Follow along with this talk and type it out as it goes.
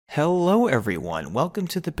Hello everyone, welcome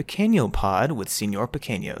to the Pequeño Pod with Senor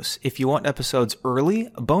Pequeños. If you want episodes early,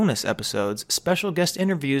 bonus episodes, special guest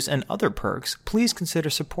interviews, and other perks, please consider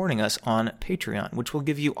supporting us on Patreon, which will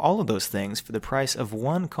give you all of those things for the price of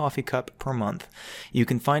one coffee cup per month. You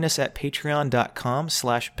can find us at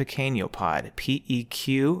patreon.com/pequeñopod,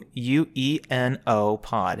 P-E-Q-U-E-N-O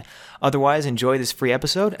pod. Otherwise, enjoy this free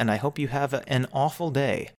episode, and I hope you have an awful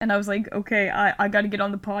day. And I was like, okay, I gotta get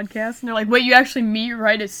on the podcast. And they're like, wait, you actually meet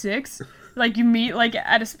right at 6? Like, you meet, like,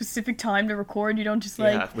 at a specific time to record? You don't just,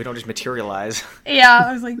 like... Yeah, we don't just materialize. Yeah,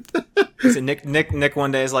 I was like... So Nick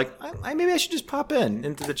one day is like, maybe I should just pop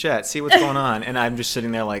into the chat, see what's going on. And I'm just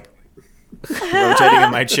sitting there, like, rotating in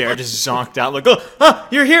my chair, just zonked out, like,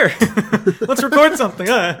 you're here! Let's record something!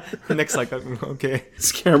 And Nick's like, okay.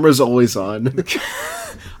 This camera's always on.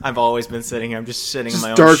 I've always been sitting here, I'm just sitting in my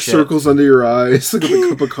own dark shit. circles under your eyes, like a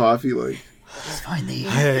cup of coffee, like... Finally.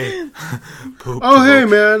 Hey. Poop, oh, hey,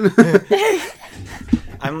 man.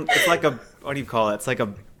 It's like a, what do you call it? It's like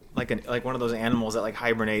one of those animals that like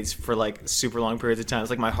hibernates for like super long periods of time.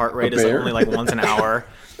 It's like my heart rate is like only like once an hour,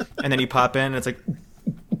 and then you pop in and it's like,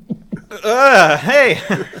 hey,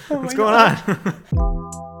 what's going on?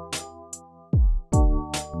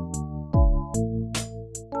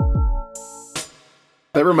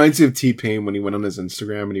 That reminds me of T-Pain when he went on his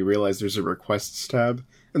Instagram and he realized there's a requests tab.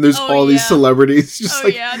 And there's all these celebrities, just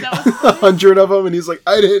that was 100 of them, and he's like,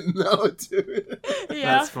 I didn't know, dude.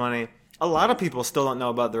 Yeah. That's funny. A lot of people still don't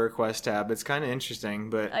know about the request tab. It's kind of interesting,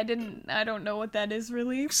 but... I don't know what that is,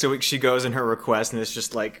 really. So she goes in her request, and it's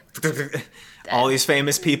just like, all these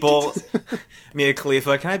famous people. Mia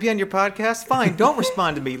Khalifa, can I be on your podcast? Fine, don't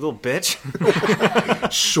respond to me, you little bitch.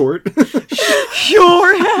 Short.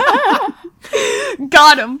 Sure.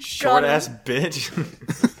 Got him. Short-ass bitch.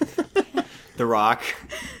 The Rock.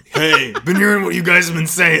 Hey, been hearing what you guys have been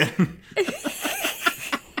saying.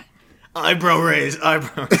 Eyebrow raise,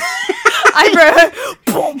 eyebrow.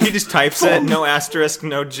 Eyebrow. He just types it, no asterisk,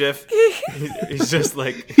 no gif. He's just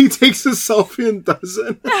like... He takes a selfie and does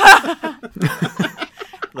it.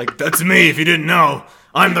 Like, that's me if you didn't know.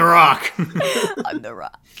 I'm The Rock. I'm The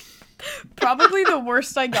Rock. Probably the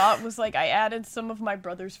worst I got was, like, I added some of my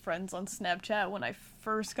brother's friends on Snapchat when I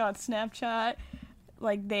first got Snapchat.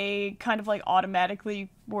 Like, they kind of, like, automatically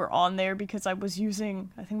were on there because I was using,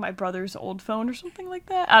 I think, my brother's old phone or something like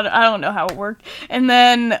that. I don't know how it worked. And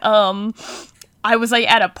then, I was, like,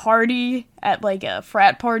 at a party, at, like, a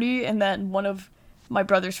frat party, and then one of my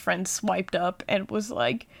brother's friends swiped up and was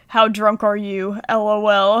like, how drunk are you?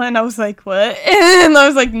 LOL. And I was like, what? And I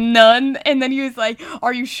was like, none. And then he was like,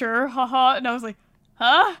 are you sure? Haha. And I was like,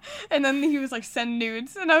 huh? And then he was like, send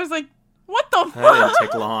nudes. And I was like, what the fuck? That didn't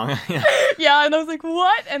take long. Yeah, and I was like,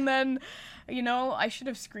 what? And then, you know, I should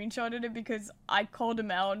have screenshotted it because I called him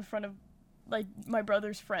out in front of, like, my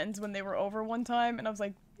brother's friends when they were over one time. And I was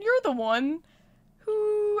like, you're the one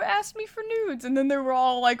who asked me for nudes. And then they were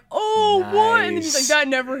all like, oh, nice. What? And then he's like, that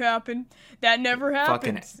never happened. That never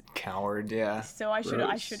happened. Fucking coward, yeah. So I should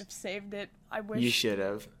have saved it. I wish. You should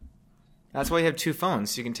have. That's why you have two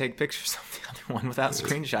phones, so you can take pictures of the other one without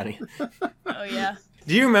screenshotting. Oh, yeah.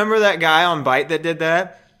 Do you remember that guy on Byte that did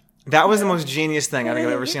that? That was the most genius thing I think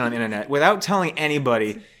I've ever seen on the internet. Without telling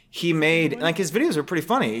anybody, he made... Like, his videos were pretty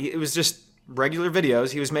funny. It was just regular videos.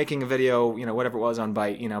 He was making a video, you know, whatever it was on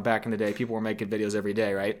Byte. You know, back in the day, people were making videos every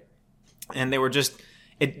day, right? And they were just...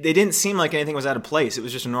 They didn't seem like anything was out of place. It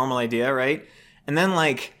was just a normal idea, right? And then,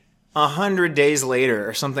 like, 100 days later,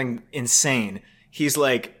 or something insane, he's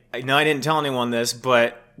like, no, I didn't tell anyone this,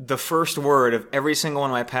 but... the first word of every single one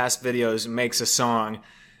of my past videos makes a song.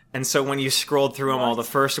 And so when you scrolled through them all, the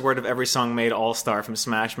first word of every song made All-Star from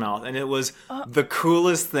Smash Mouth. And it was the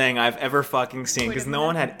coolest thing I've ever fucking seen, because no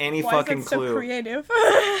one had any fucking clue. So creative?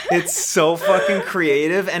 It's so fucking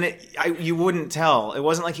creative, and you wouldn't tell. It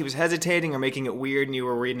wasn't like he was hesitating or making it weird and you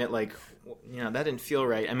were reading it like, you know, that didn't feel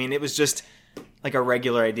right. I mean, it was just... like a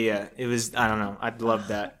regular idea. It was, I don't know, I loved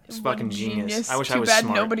that. It's fucking genius. I wish I was smart. Too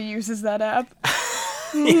bad nobody uses that app.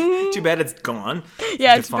 Too bad it's gone.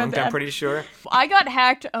 Yeah, it's defunct, I'm pretty sure. I got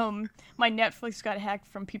hacked, my Netflix got hacked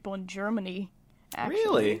from people in Germany, actually.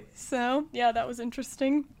 Really? So, yeah, that was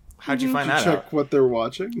interesting. How'd you find that out? Check what they're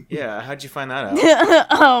watching? Yeah, how'd you find that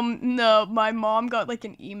out? No, my mom got, like,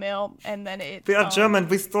 an email, and then it... We are German,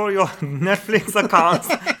 we stole your Netflix account.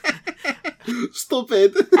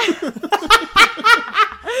 Stupid.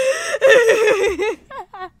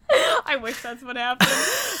 I wish that's what happened.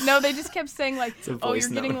 No, they just kept saying, like, oh, you're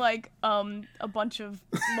getting, like, a bunch of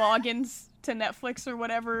logins to Netflix or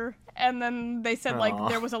whatever. And then they said, like,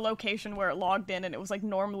 there was a location where it logged in, and it was, like,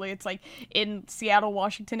 normally it's, like, in Seattle,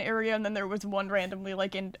 Washington area, and then there was one randomly,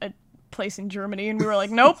 like, in a place in Germany, and we were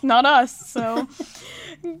like, nope, not us. So,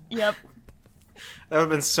 yep. That would have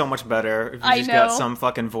been so much better if you I just know. got some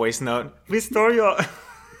fucking voice note. Victoria.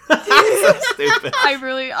 So stupid. I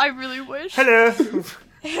really wish. Hello.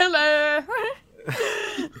 Hello.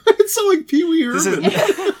 It's so like Pee Wee Herman.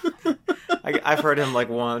 I've heard him like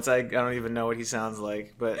once. I don't even know what he sounds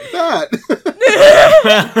like, but that.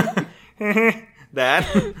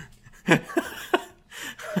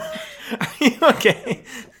 Are you okay?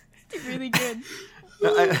 Really good.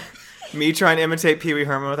 Me trying to imitate Pee Wee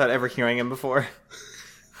Herman without ever hearing him before.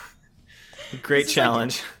 Great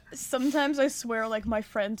challenge. Sometimes I swear, like, my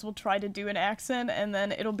friends will try to do an accent, and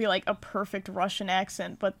then it'll be, like, a perfect Russian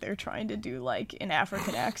accent, but they're trying to do, like, an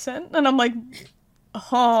African accent. And I'm like,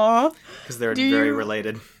 huh? Because they're very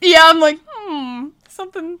related. Yeah, I'm like,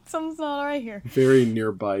 something's not right here. Very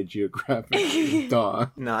nearby geographically. Duh.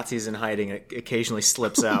 Nazis in hiding, it occasionally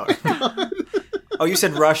slips out. Oh, you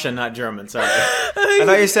said Russian, not German, sorry. I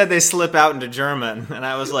thought you said they slip out into German, and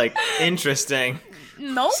I was like, interesting.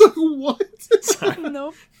 Nope. So what? Sorry.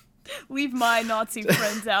 Nope. Leave my Nazi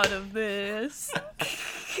friends out of this.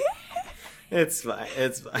 It's fine.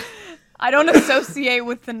 I don't associate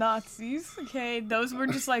with the Nazis, okay? Those were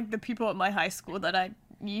just, like, the people at my high school that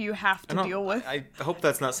you have to deal with. I hope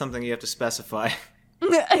that's not something you have to specify.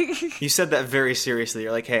 You said that very seriously.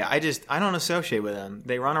 You're like, hey, I don't associate with them.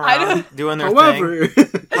 They run around doing their thing.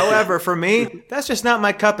 However, for me, that's just not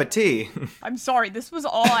my cup of tea. I'm sorry, this was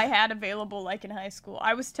all I had available, like, in high school.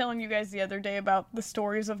 I was telling you guys the other day about the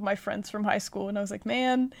stories of my friends from high school, and I was like,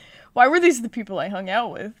 man, why were these the people I hung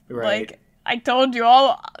out with? Right. Like, I told you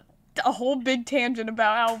all a whole big tangent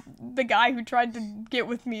about how the guy who tried to get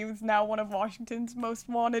with me was now one of Washington's most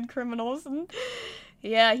wanted criminals, and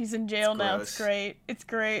yeah, he's in jail now. It's great. It's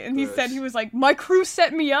great. And he said, he was like, my crew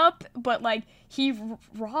set me up, but, like, he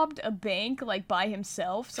robbed a bank, like, by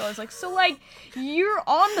himself. So I was like, so, like, you're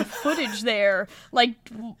on the footage there. Like,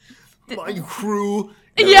 my crew.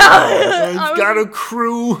 Yeah. I've got a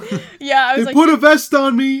crew. Yeah, I was they like, put a vest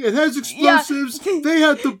on me. It has explosives. Yeah. They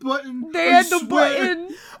had the button. They had the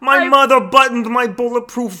button. My mother buttoned my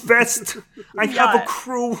bulletproof vest. I have a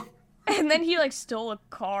crew. And then he, like, stole a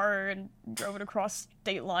car and drove it across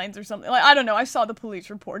state lines or something. Like, I don't know. I saw the police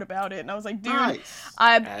report about it, and I was like, dude, nice.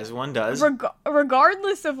 As one does.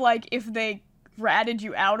 Regardless of, like, if they ratted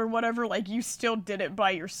you out or whatever, like, you still did it by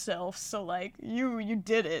yourself. So, like, you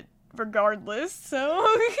did it regardless, so...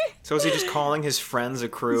 So is he just calling his friends a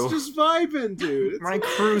crew? He's just vibing, dude. My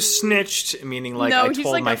crew snitched, meaning, like, no, I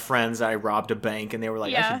told like my friends I robbed a bank, and they were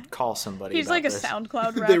like, I should call somebody He's about like this. a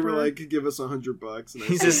SoundCloud rapper. They were like, give us $100.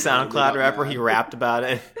 He's a SoundCloud rapper. He rapped about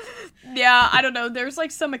it. Yeah, I don't know. There's,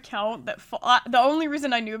 like, some account that... the only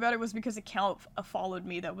reason I knew about it was because account followed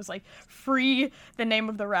me that was, like, free the name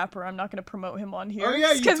of the rapper. I'm not going to promote him on here. Oh,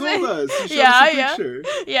 yeah, you told us. You showed us a picture.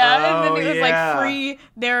 Yeah, and then it was, like, free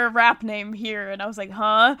their rap name here. And I was like,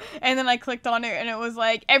 huh? And then I clicked on it, and it was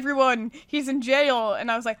like, everyone, he's in jail.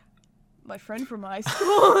 And I was like, my friend from high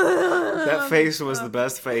school. That face was the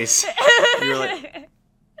best face. You were like...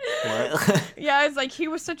 What? Yeah, it's like he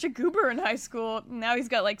was such a goober in high school. Now he's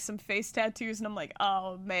got like some face tattoos, and I'm like,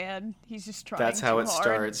 oh man, he's just trying. That's how too it hard.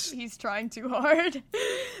 starts. He's trying too hard.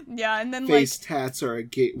 Yeah, and then face tats are a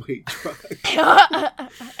gateway drug.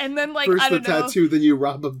 And then like first I don't the know. tattoo, then you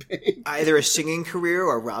rob a bank. Either a singing career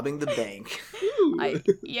or robbing the bank. I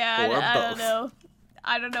Or don't know.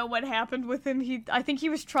 I don't know what happened with him. I think he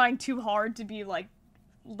was trying too hard to be like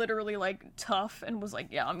literally like tough, and was like,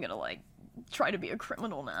 yeah, I'm gonna like try to be a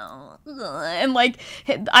criminal now. And like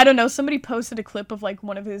I don't know, somebody posted a clip of like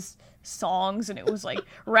one of his songs, and it was like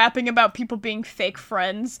rapping about people being fake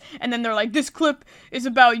friends, and then they're like, this clip is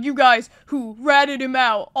about you guys who ratted him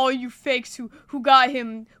out, all you fakes who got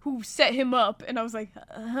him, who set him up. And I was like,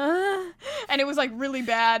 and it was like really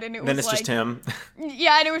bad, and it was then it's like, just him.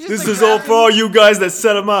 Yeah, and it was just This like, is all for all you guys that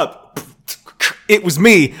set him up. It was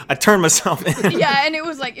me. I turned myself in. Yeah, and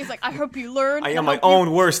it's like I hope you learn. I am my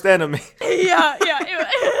own worst enemy. Yeah.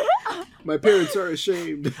 My parents are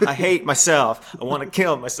ashamed. I hate myself. I want to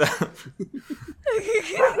kill myself.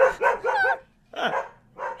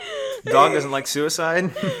 Dog doesn't like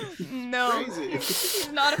suicide? No. Crazy.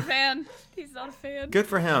 He's not a fan. He's not a fan. Good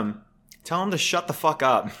for him. Tell him to shut the fuck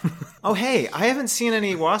up. Oh, hey, I haven't seen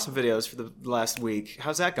any Wasp videos for the last week.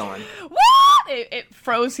 How's that going? What? It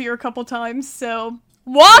froze here a couple times, so...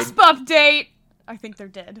 Wasp update! I think they're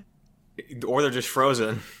dead. Or they're just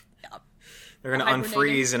frozen. Yep. They're going to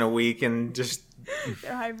unfreeze in a week and just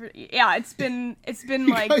They're hybrid. Yeah, it's been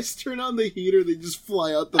like. You guys turn on the heater, they just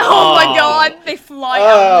fly out the. Oh my god, they fly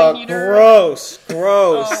out of the heater. Gross.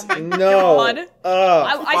 Oh my god.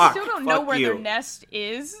 I still don't know fuck where you. their nest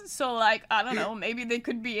is, so like I don't know. Maybe they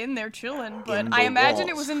could be in there chilling, but I imagine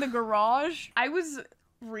it was in the garage. I was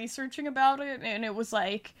researching about it, and it was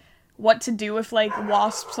like what to do if like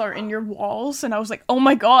wasps are in your walls, and I was like, oh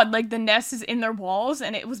my god, like the nest is in their walls,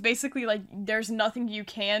 and it was basically like there's nothing you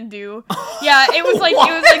can do. Yeah, it was like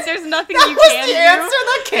there's nothing you can do. Answer?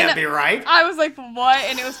 That can't be right. I was like, what?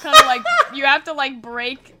 And it was kind of like you have to like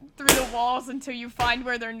break through the walls until you find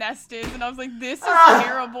where their nest is, and I was like, this is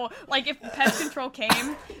terrible. Like if pest control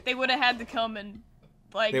came, they would have had to come and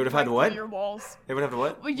like they would have had what? Your walls. They would have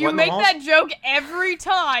what? Well, you make that joke every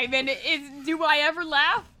time, and do I ever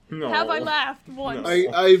laugh? No. Have I laughed once?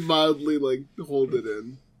 I mildly like hold it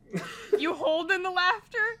in. You hold in the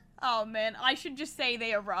laughter? Oh man, I should just say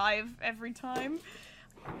they arrive every time.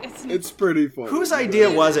 It's pretty funny. Whose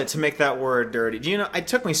idea was it to make that word dirty? Do you know? It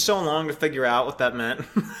took me so long to figure out what that meant.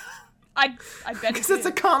 I bet because it's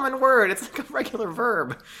a common word. It's like a regular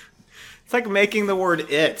verb. It's like making the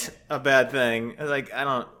word "it" a bad thing. Like I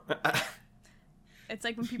don't. It's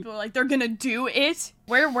like when people are like, they're gonna do it.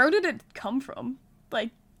 Where did it come from? Like,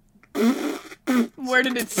 where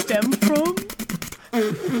did it stem from?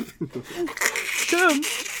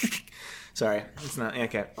 Sorry, it's not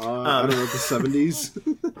okay. I don't know, the 70s.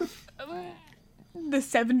 The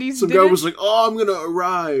 70s. Some guy was like, "Oh, I'm gonna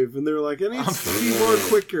arrive," and they're like, "It needs to be more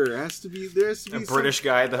quicker. There has to be a British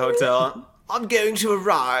guy at the hotel. I'm going to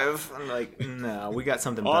arrive. I'm like, no, we got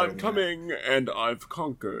something better. I'm coming, and I've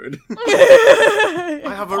conquered. I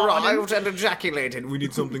have arrived and ejaculated. We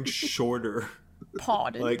need something shorter.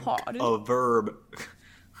 Pardon. A verb.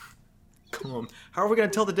 Come on. How are we going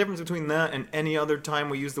to tell the difference between that and any other time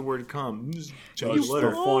we use the word come? Just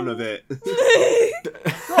the fun of it.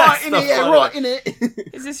 Right in it.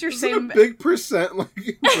 Is this your same... a big percent like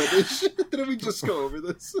British? Didn't we just go over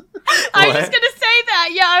this? I was just going to say that.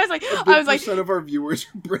 Yeah, I was like... percent of our viewers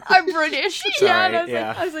are British. I'm British. Sorry,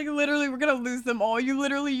 yeah, I was like, literally, we're going to lose them all. You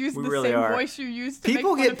literally use the same voice you used to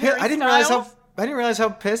people make fun get of Harry I didn't realize how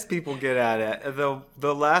pissed people get at it.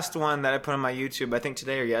 The last one that I put on my YouTube, I think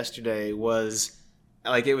today or yesterday, was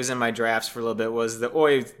like it was in my drafts for a little bit. Was the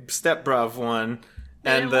 "Oi Step Bruv" one,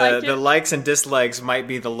 and the likes and dislikes might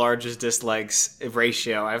be the largest dislikes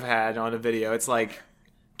ratio I've had on a video. It's like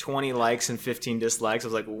 20 likes and 15 dislikes. I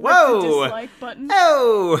was like, whoa, the dislike button.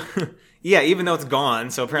 Oh, yeah. Even though it's gone,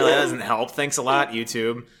 so apparently that doesn't help. Thanks a lot,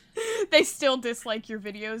 YouTube. They still dislike your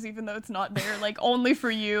videos, even though it's not there. Like only for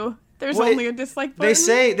you. There's only a dislike button.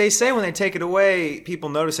 They say when they take it away, people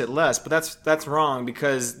notice it less, but that's wrong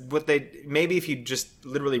because maybe if you just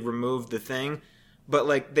literally remove the thing, but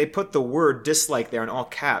like they put the word dislike there in all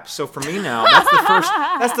caps. So for me now,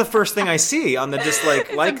 that's the first thing I see on the dislike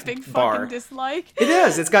it's like a big bar. Fucking dislike. It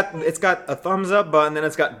is. It's got a thumbs up button, then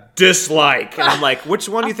it's got dislike, and I'm like, which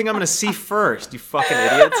one do you think I'm going to see first? You fucking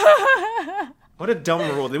idiots! What a dumb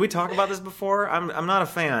rule. Did we talk about this before? I'm not a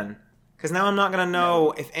fan. Because now I'm not going to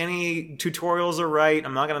know if any tutorials are right.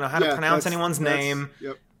 I'm not going to know how to pronounce anyone's name.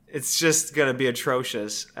 Yep. It's just going to be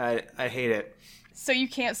atrocious. I hate it. So you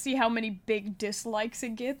can't see how many big dislikes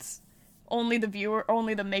it gets? Only the viewer,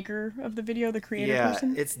 only the maker of the video, the creator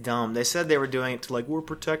person? Yeah, it's dumb. They said they were doing it to like, we're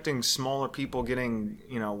protecting smaller people getting,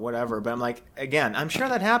 whatever. But I'm like, again, I'm sure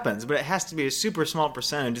that happens, but it has to be a super small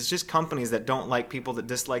percentage. It's just companies that don't like people that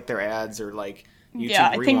dislike their ads or like...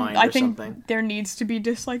 YouTube Rewind or something. I think there needs to be a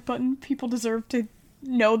dislike button. People deserve to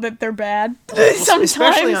know that they're bad.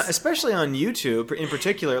 Sometimes, especially on YouTube in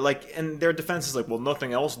particular. Like, and their defense is like, well,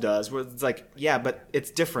 nothing else does. Where it's like, yeah, but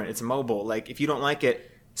it's different. It's mobile. Like, if you don't like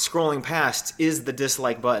it, scrolling past is the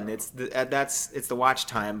dislike button. It's the watch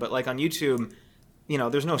time. But like on YouTube,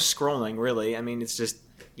 there's no scrolling really. I mean, it's just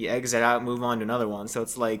you exit out, move on to another one. So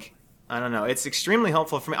it's like, I don't know. It's extremely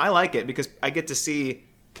helpful for me. I like it because I get to see.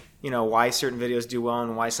 Why certain videos do well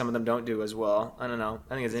and why some of them don't do as well. I don't know.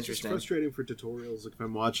 I think it's interesting. It's frustrating for tutorials. Like if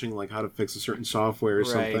I'm watching like how to fix a certain software or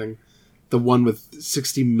something, the one with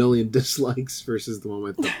 60 million dislikes versus the one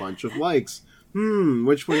with a bunch of likes.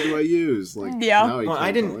 Which one do I use? Like, yeah. Now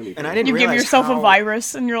I didn't You give yourself a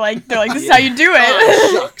virus, and they're like, this is how you do it.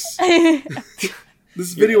 Oh, shucks.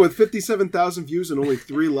 This video with 57,000 views and only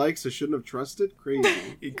 3 likes, I shouldn't have trusted.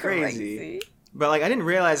 Crazy. But like I didn't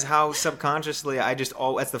realize how subconsciously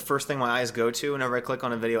that's the first thing my eyes go to whenever I click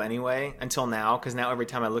on a video anyway until now, because now every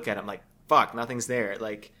time I look at it I'm like, fuck, nothing's there.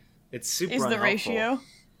 Like it's super unhelpful. The ratio?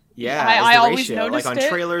 Yeah, I always ratio. noticed like on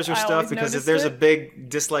trailers or stuff, because if there's a big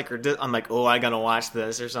dislike I'm like, oh, I gotta watch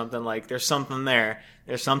this or something. Like there's something there.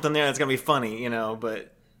 There's something there that's gonna be funny,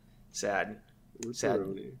 but sad. Sad.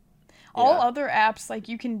 All other apps, like,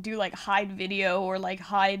 you can do, like, hide video or, like,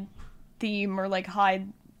 hide theme or, like,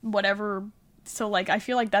 hide whatever. So, like, I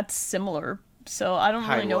feel like that's similar. So I don't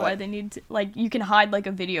really know why they need to, like, you can hide, like,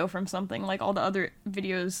 a video from something. Like, all the other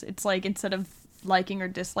videos, it's, like, instead of liking or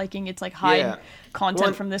disliking, it's, like, hide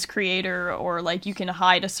content from this creator, or, like, you can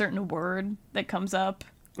hide a certain word that comes up.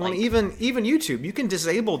 Well, even YouTube, you can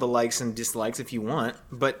disable the likes and dislikes if you want,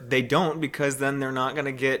 but they don't, because then they're not going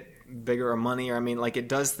to get bigger or money, or I mean, like, it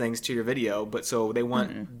does things to your video, but so they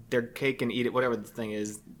want their cake and eat it, whatever the thing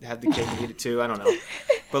is, have the cake and eat it too, I don't know.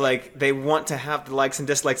 But, like, they want to have the likes and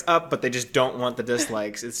dislikes up, but they just don't want the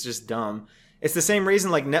dislikes. It's just dumb. It's the same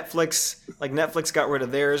reason, like, Netflix got rid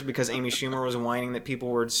of theirs because Amy Schumer was whining that people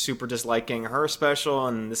were super disliking her special,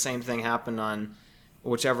 and the same thing happened on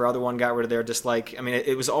whichever other one got rid of their dislike. I mean,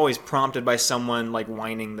 it was always prompted by someone, like,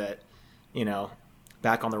 whining that, you know,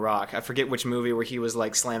 Back on the Rock. I forget which movie where he was,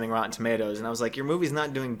 like, slamming Rotten Tomatoes, and I was like, your movie's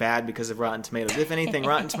not doing bad because of Rotten Tomatoes. If anything,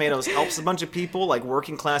 Rotten Tomatoes helps a bunch of people, like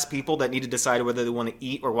working class people that need to decide whether they want to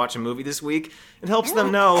eat or watch a movie this week. It helps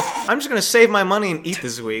them know, I'm just going to save my money and eat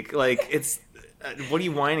this week. Like, it's... what are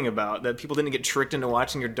you whining about? That people didn't get tricked into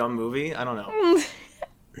watching your dumb movie? I don't know.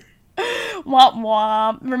 Womp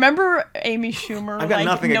womp. Remember Amy Schumer? I've got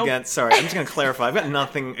nothing against... Sorry, I'm just going to clarify. I've got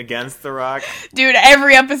nothing against The Rock. Dude,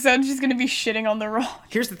 every episode she's going to be shitting on The Rock.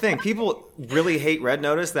 Here's the thing. People really hate Red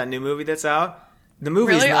Notice, that new movie that's out. The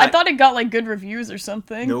movie's really? not... I thought it got, like, good reviews or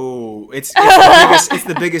something. No. It's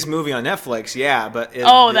the biggest movie on Netflix, yeah, but it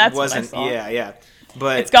that's wasn't... what I saw. Yeah.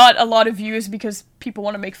 But it's got a lot of views because people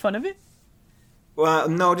want to make fun of it? Well,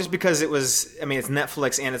 no, just because it was... I mean, it's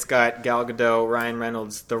Netflix, and it's got Gal Gadot, Ryan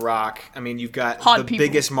Reynolds, The Rock. I mean, you've got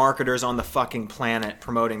biggest marketers on the fucking planet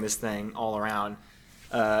promoting this thing all around.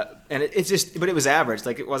 And it's just... But it was average.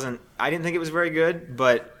 Like, it wasn't... I didn't think it was very good,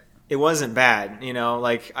 but it wasn't bad, you know?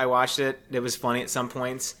 Like, I watched it. It was funny at some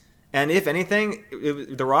points. And if anything,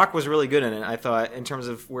 The Rock was really good in it, I thought, in terms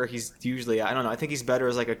of where he's usually... I don't know. I think he's better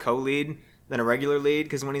as, like, a co-lead than a regular lead,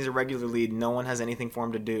 because when he's a regular lead, no one has anything for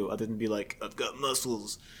him to do other than be like, I've got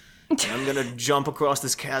muscles, and I'm gonna jump across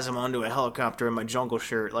this chasm onto a helicopter in my jungle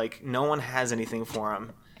shirt. Like, no one has anything for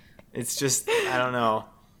him. It's just, I don't know.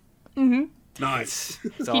 Mm-hmm. Nice.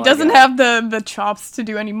 He doesn't have the chops to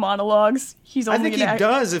do any monologues. I think he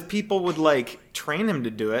does if people would, like, train him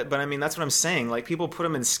to do it, but I mean, that's what I'm saying. Like, people put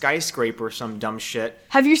him in Skyscraper or some dumb shit.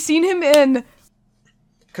 Have you seen him in...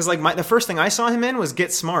 Because, like, the first thing I saw him in was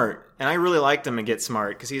Get Smart, and I really liked him in Get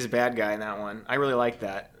Smart, because he's a bad guy in that one. I really liked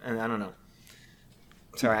that, and I don't know.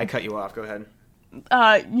 Sorry, I cut you off. Go ahead.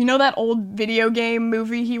 You know that old video game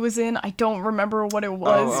movie he was in? I don't remember what it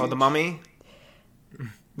was. Oh, The Mummy?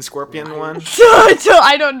 The Scorpion one?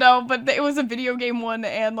 I don't know, but it was a video game one,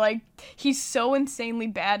 and, like, he's so insanely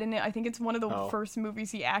bad in it. I think it's one of the first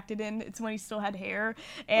movies he acted in. It's when he still had hair.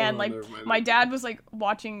 And, like, my dad was, like,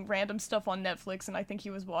 watching random stuff on Netflix, and I think he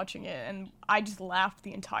was watching it, and I just laughed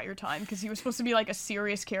the entire time, because he was supposed to be, like, a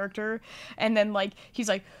serious character, and then, like, he's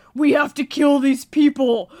like, we have to kill these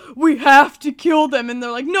people. We have to kill them. And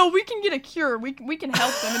they're like, no, we can get a cure. We can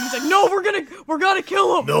help them. And he's like, no, we're gonna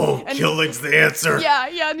kill them. No, and killing's the answer. Yeah.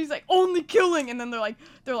 And he's like, only killing. And then they're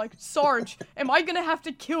like, Sarge, am I gonna have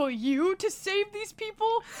to kill you to save these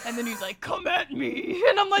people? And then he's like, come at me.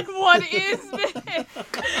 And I'm like, what is this?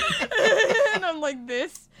 And I'm like,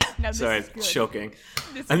 this. Now, this Sorry, is good. choking.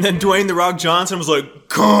 And then Dwayne The Rock Johnson was like,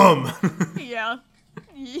 come. Yeah.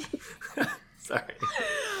 Sorry.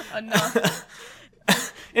 Enough.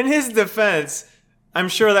 In his defense, I'm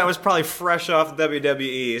sure that was probably fresh off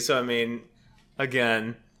WWE. So, I mean,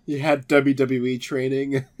 again... You had WWE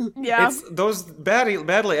training. Yeah. It's those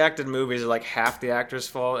badly acted movies are like half the actor's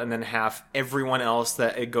fault and then half everyone else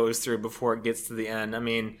that it goes through before it gets to the end. I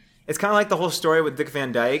mean, it's kind of like the whole story with Dick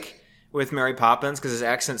Van Dyke with Mary Poppins, because his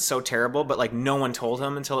accent's so terrible, but like no one told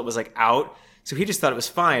him until it was like out. So he just thought it was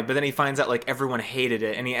fine, but then he finds out like everyone hated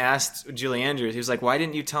it, and he asked Julie Andrews, he was like, why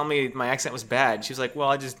didn't you tell me my accent was bad? She was like, well,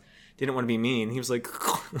 I just didn't want to be mean. He was like,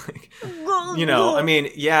 you know, I mean,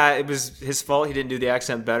 yeah, it was his fault he didn't do the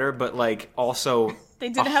accent better, but like also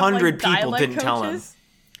 100 people didn't tell him.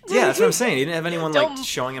 Yeah, that's what I'm saying. He didn't have anyone like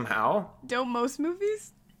showing him how. Don't most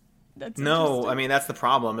movies? No, I mean, that's the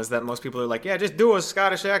problem, is that most people are like, yeah, just do a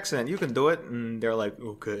Scottish accent. You can do it. And they're like,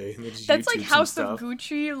 okay. That's like House of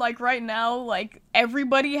Gucci. Like, right now, like,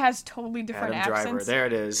 everybody has totally different Adam accents. Driver, there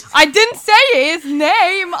it is. I didn't say his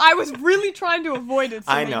name. I was really trying to avoid it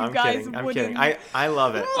so I know, that you guys I'm wouldn't. kidding. I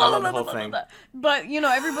love it. I love the whole thing. But, you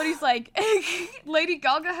know, everybody's like, Lady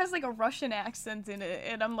Gaga has, like, a Russian accent in it.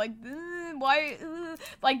 And I'm like, why?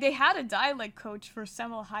 Like, they had a dialect coach for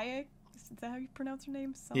Salma Hayek. Is that how you pronounce her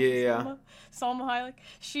name? Yeah. Salma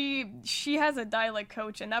Hayek. She has a dialect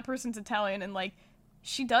coach, and that person's Italian, and like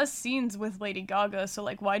she does scenes with Lady Gaga. So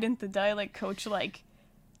like, why didn't the dialect coach like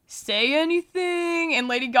say anything? And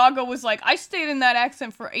Lady Gaga was like, I stayed in that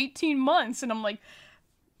accent for 18 months, and I'm like,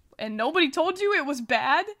 and nobody told you it was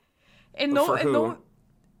bad. And For who?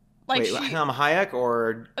 Like wait, Salma Hayek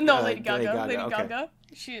or no, Lady Gaga. Lady okay. Gaga.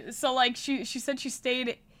 She said she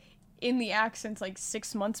stayed in the accents like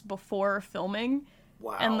 6 months before filming.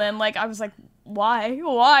 Wow. And then like I was like, why?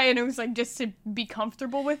 And it was like just to be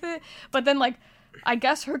comfortable with it. But then like I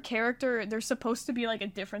guess her character, there's supposed to be like a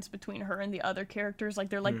difference between her and the other characters. Like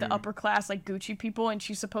they're like the upper class like Gucci people, and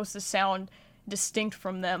she's supposed to sound distinct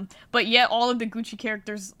from them, but yet all of the Gucci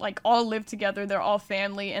characters like all live together. They're all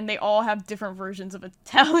family, and they all have different versions of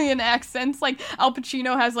Italian accents. Like Al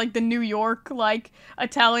Pacino has like the New York like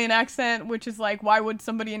Italian accent, which is like, why would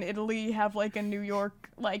somebody in Italy have like a New York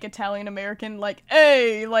like Italian American like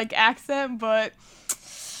like accent? But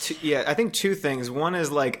yeah, I think two things. One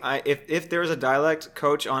is like, if there's a dialect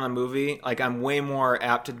coach on a movie, like I'm way more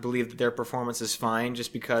apt to believe that their performance is fine,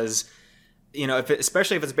 just because, you know,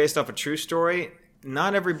 especially if it's based off a true story.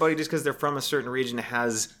 Not everybody, just because they're from a certain region,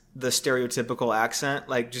 has the stereotypical accent.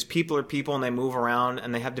 Like, just people are people, and they move around,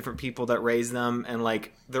 and they have different people that raise them, and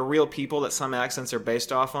like the real people that some accents are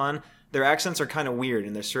based off on, their accents are kind of weird,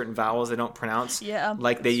 and there's certain vowels they don't pronounce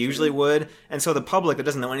like they usually would. And so the public that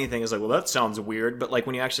doesn't know anything is like, well, that sounds weird. But like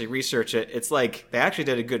when you actually research it, it's like they actually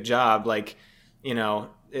did a good job. Like, you know,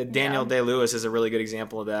 Daniel Day-Lewis is a really good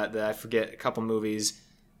example of that I forget a couple movies,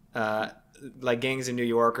 like Gangs in New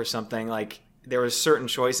York or something. Like there was certain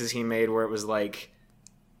choices he made where it was like,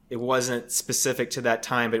 it wasn't specific to that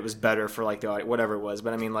time, but it was better for like the audience, whatever it was.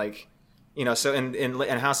 But I mean, like, you know, so in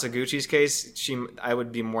House of Gucci's case, I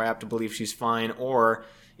would be more apt to believe she's fine. Or,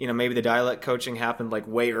 you know, maybe the dialect coaching happened like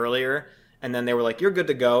way earlier, and then they were like, you're good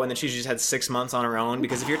to go, and then she just had 6 months on her own.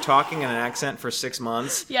 Because if you're talking in an accent for 6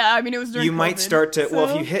 months, yeah, I mean, it was during you COVID, might start to, so...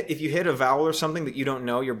 well, if you hit a vowel or something that you don't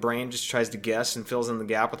know, your brain just tries to guess and fills in the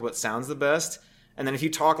gap with what sounds the best. And then if you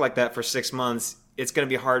talk like that for 6 months, it's going to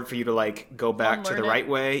be hard for you to like go back to the right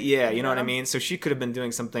way. Yeah, you know what I mean? So she could have been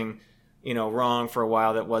doing something, you know, wrong for a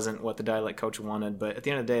while that wasn't what the dialect coach wanted. But at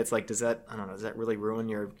the end of the day, it's like, does that really ruin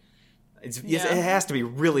your... It has to be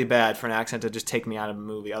really bad for an accent to just take me out of a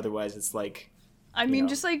movie. Otherwise, it's like... I mean,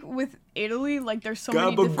 just like with Italy, like there's so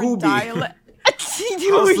many different dialects.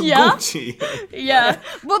 Yeah.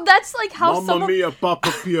 Well, that's like how Mamma some mia,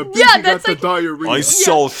 Papa Pia, that's like, the diarrhea. I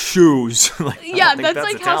sell shoes. Like, yeah, that's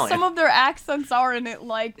like Italian. how some of their accents are in it.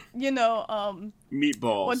 Like, you know,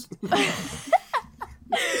 meatballs.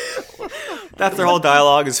 That's their whole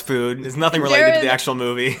dialogue is food. There's nothing related to the actual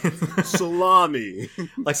movie. Salami.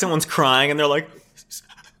 Like someone's crying and they're like,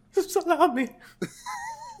 salami.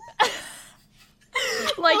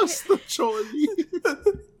 Like Pasta choli.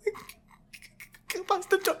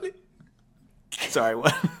 Pasta choli. Sorry,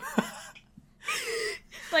 what?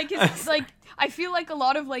 like it's like I feel like a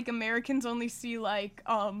lot of like Americans only see like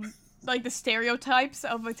the stereotypes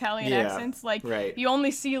of Italian accents. Like you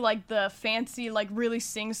only see like the fancy like really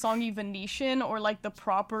sing-songy Venetian or like the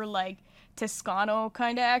proper like Toscano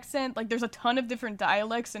kind of accent. Like there's a ton of different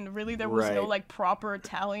dialects, and really there was no like proper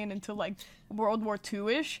Italian until like World War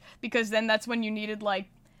II-ish, because then that's when you needed like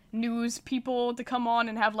news people to come on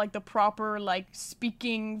and have like the proper like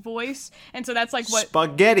speaking voice. And so that's like what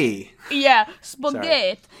spaghetti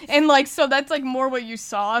Sorry. And like so that's like more what you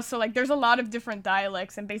saw. So like there's a lot of different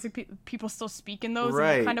dialects, and basically people still speak in those, and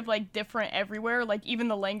they're kind of like different everywhere. Like even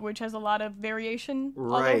the language has a lot of variation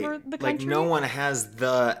all over the country. Like no one has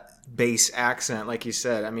the base accent, like you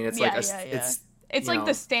said. I mean, it's it's like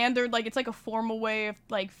the standard, like it's like a formal way of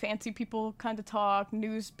like fancy people kind of talk,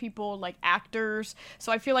 news people, like actors.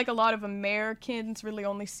 So I feel like a lot of Americans really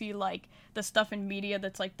only see like the stuff in media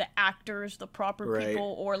that's like the actors, the proper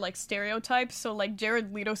people, or like stereotypes. So like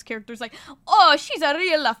Jared Leto's character's like, oh, she's a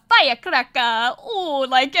real firecracker. Oh,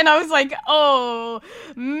 like, and I was like, oh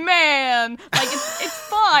man, like it's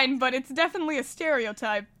fine, but it's definitely a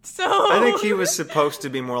stereotype. So I think he was supposed to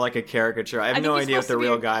be more like a caricature. I have no idea what the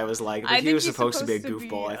real guy was like, but he was supposed to be a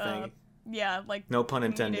goofball, I think. Yeah, like no pun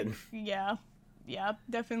intended. Yeah,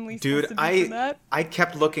 definitely. Dude, I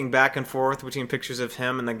kept looking back and forth between pictures of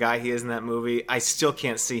him and the guy he is in that movie. I still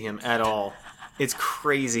can't see him at all. It's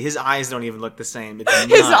crazy. His eyes don't even look the same. It's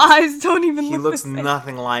nuts. His eyes don't even look the same. He looks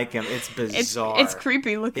nothing like him. It's bizarre. It's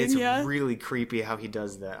creepy looking, It's really creepy how he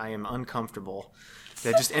does that. I am uncomfortable.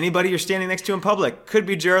 That just anybody you're standing next to in public could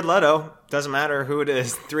be Jared Leto. Doesn't matter who it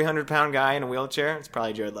is. 300-pound guy in a wheelchair. It's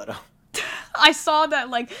probably Jared Leto. I saw that,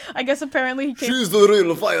 like, I guess apparently he came... She's the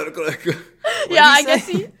real firecracker.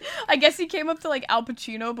 I guess he came up to like Al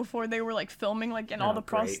Pacino before they were like filming like in all the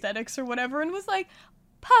prosthetics or whatever, and was like,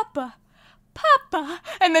 Papa.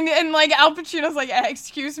 And like Al Pacino's like,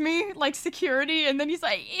 excuse me, like security, and then he's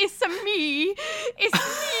like, it's me,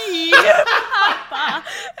 Papa.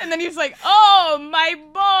 And then he's like, oh my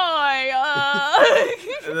boy.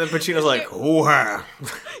 And then Pacino's like, wow.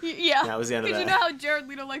 Yeah, that was the end of that. Because you know how Jared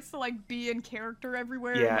Leto likes to like be in character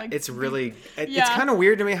everywhere. Yeah, and, like, it's really it's kind of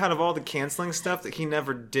weird to me out of all the canceling stuff that he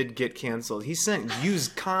never did get canceled. He sent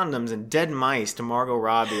used condoms and dead mice to Margot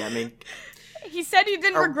Robbie. I mean, he said he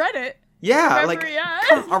didn't regret it. Yeah,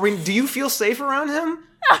 Remember, do you feel safe around him?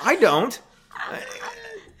 I don't.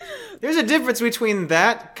 There's a difference between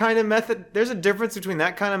that kind of method. There's a difference between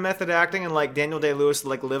that kind of method acting and like Daniel Day-Lewis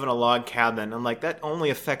like live in a log cabin, and like that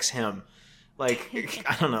only affects him. Like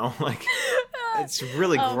I don't know, like it's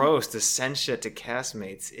really gross to send shit to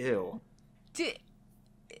castmates. Ew.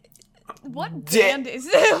 What band is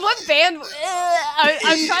it? What band?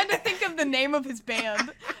 I'm trying to think of the name of his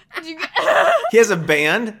band. He has a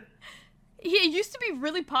band? He used to be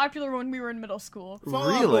really popular when we were in middle school.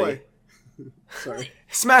 Really? Sorry.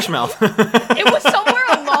 Smash Mouth. It was somewhere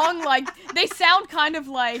along, like, they sound kind of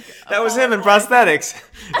like... That was him in prosthetics.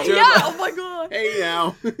 Yeah, oh my god. Hey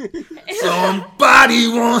now. Somebody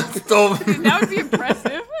wants to... That would be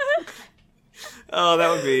impressive. Oh, that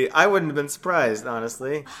would be... I wouldn't have been surprised,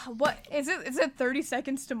 honestly. What? Is it 30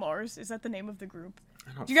 Seconds to Mars? Is that the name of the group?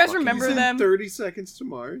 Do you guys remember them? 30 Seconds to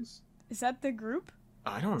Mars? Is that the group?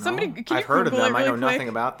 I don't know. I've heard of them. Really I know quick? nothing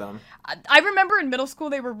about them. I remember in middle school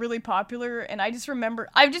they were really popular, and I just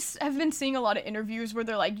have been seeing a lot of interviews where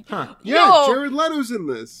they're like, huh. Yeah, Jared Leto's in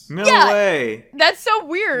this. No way. That's so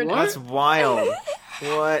weird. What? That's wild.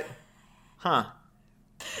 What? Huh.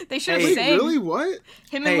 They should have sang. Really? What?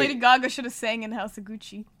 Him and Lady Gaga should have sang in House of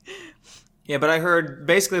Gucci. Yeah, but I heard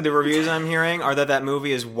basically the reviews I'm hearing are that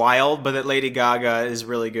movie is wild, but that Lady Gaga is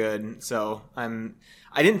really good. So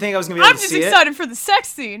I didn't think I was going to be able to see it. I'm just excited for the sex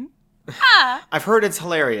scene. I've heard it's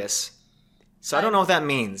hilarious. So I don't know what that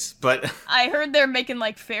means, but... I heard they're making,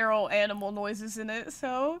 like, feral animal noises in it,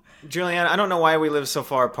 so... Juliana, I don't know why we live so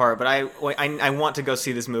far apart, but I want to go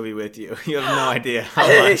see this movie with you. You have no idea how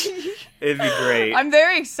much. It'd be great. I'm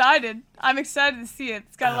very excited. I'm excited to see it.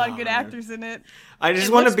 It's got a lot of good actors in it. I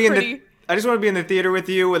just want to be in the theater with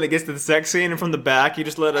you when it gets to the sex scene, and from the back, you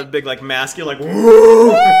just let a big, like, mask, you're like,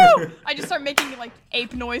 woo! I just start making, like,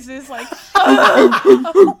 ape noises, like...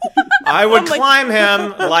 I would climb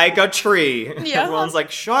him like a tree. Yeah. Everyone's like,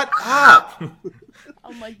 shut up!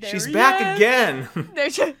 I'm like, she's back again.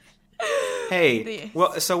 Hey,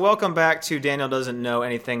 so welcome back to Daniel Doesn't Know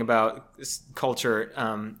Anything About Culture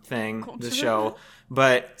the show.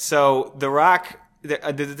 But, so, The Rock...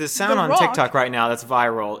 The sound on TikTok right now that's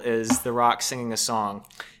viral is The Rock singing a song.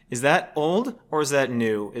 Is that old or is that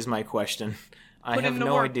new, is my question. I have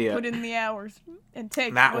no idea. Put in the hours and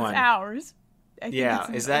take that those one. Hours.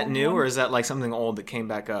 Yeah, is that new or is that like something old that came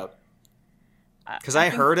back up? Because I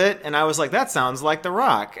heard it and I was like, that sounds like The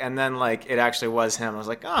Rock. And then like it actually was him. I was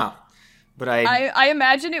like, oh. But I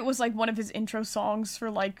imagine it was like one of his intro songs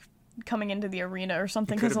for like coming into the arena or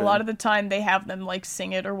something. Because a lot of the time they have them like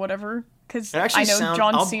sing it or whatever. Because I know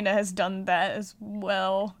John Cena has done that as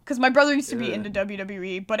well. Because my brother used to be into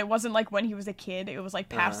WWE, but it wasn't like when he was a kid. It was like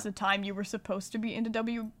past the time you were supposed to be into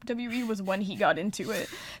WWE was when he got into it.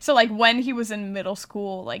 So like when he was in middle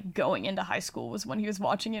school, like going into high school was when he was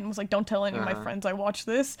watching it and was like, don't tell any of my friends I watch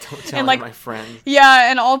this. Don't tell any of my friends. Yeah,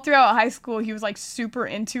 and all throughout high school he was like super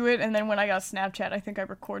into it. And then when I got Snapchat, I think I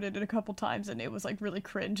recorded it a couple times and it was like really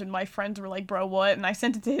cringe. And my friends were like, bro, what? And I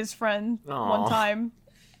sent it to his friend one time.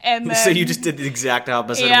 And then, so you just did the exact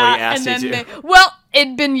opposite of what he asked you to. Well,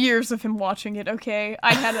 it'd been years of him watching it, okay?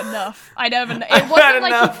 I'd had enough.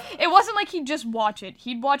 It wasn't like he'd just watch it.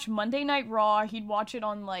 He'd watch Monday Night Raw. He'd watch it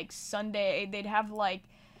on, like, Sunday. They'd have, like...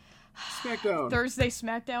 SmackDown. Thursday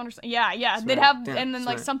SmackDown or something. Yeah. They'd have, and then,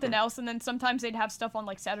 like, something else. And then sometimes they'd have stuff on,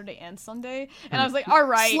 like, Saturday and Sunday. And I was like, all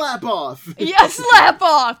right. Slap off. Yeah, slap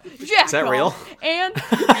off. Jack Is that off. real? And...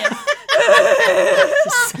 Yes.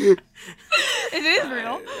 It is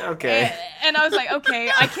real. Okay. And I was like, okay,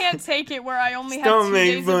 I can't take it where I only have 2 days Don't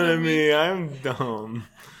make fun of of me. I'm dumb.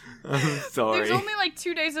 I'm sorry. There's only like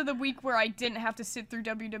 2 days of the week where I didn't have to sit through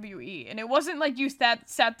WWE. And it wasn't like you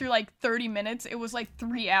sat through like 30 minutes. It was like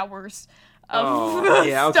 3 hours of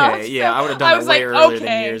yeah, stuff. okay. Yeah, I would have done it way earlier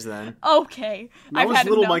than years then. Okay. When I was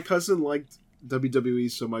little, my cousin liked WWE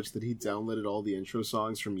so much that he downloaded all the intro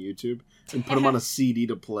songs from YouTube and put them on a CD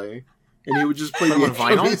to play. And he would just play the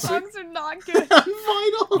vinyl. Songs are not good.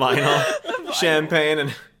 Vinyl. Champagne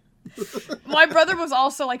and My brother was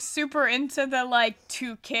also like super into the like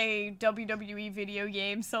 2K WWE video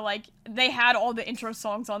game, so like they had all the intro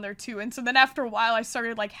songs on there too. And so then after a while, I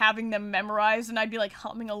started like having them memorized, and I'd be like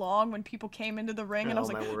humming along when people came into the ring, and I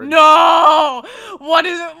was like, "No, what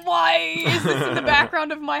is it? Why is this in the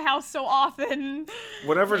background of my house so often?"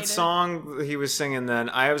 Whatever song he was singing, then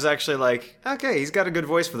I was actually like, "Okay, he's got a good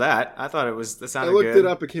voice for that." I thought that sounded good. I looked it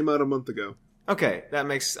up; it came out a month ago. Okay, that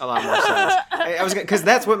makes a lot more sense. I was because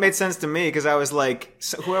that's what made sense to me. Because I was like,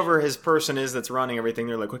 whoever his person is that's running everything,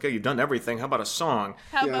 they're like, okay, you've done everything. How about a song?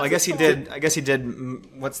 Well, I guess he did.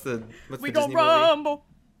 What's the Disney movie?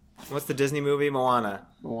 What's the Disney movie? Moana.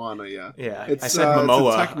 Moana, yeah. Yeah, I said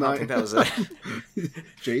Momoa. I don't think that was it.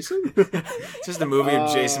 Jason? It's just a movie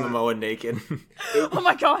of Jason Momoa naked. Oh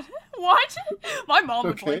my god, what? My mom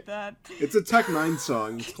would like that. It's a Tech 9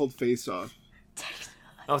 song. It's called Face Off.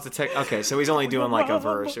 Oh, it's a tech. Okay, so he's only doing like a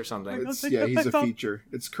verse or something. He's a feature.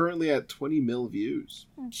 It's currently at 20 mil views.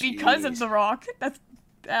 Because of The Rock.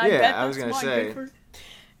 I was gonna say.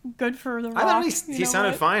 Good for The Rock. I thought he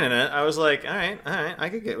sounded fine in it. I was like, all right, I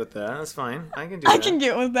could get with that. That's fine. I can do that. I can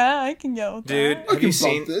get with that. Dude, have you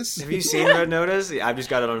seen Red Notice? I've just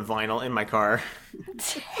got it on vinyl in my car.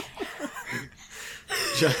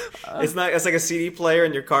 It's like a CD player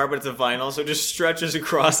in your car, but it's a vinyl, so it just stretches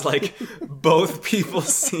across like both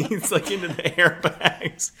people's seats, like into the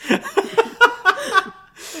airbags.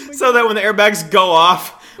 So that when the airbags go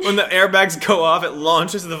off, it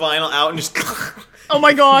launches the vinyl out and just oh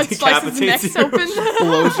my god, slices the neck open.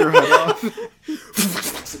 Blows your head off.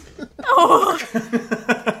 Oh.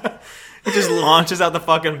 It just launches out the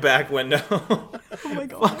fucking back window. Oh my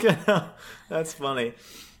god. Fucking hell. That's funny.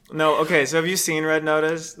 No, okay, so have you seen Red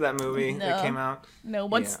Notice, that movie that came out? No,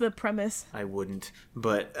 what's the premise? I wouldn't.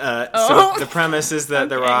 But, so the premise is that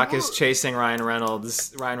The Rock is chasing Ryan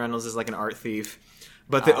Reynolds. Ryan Reynolds is like an art thief.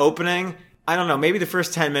 But the opening, I don't know, maybe the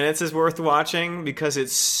first 10 minutes is worth watching because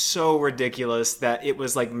it's so ridiculous that it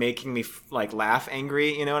was like making me like laugh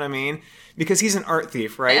angry, you know what I mean? Because he's an art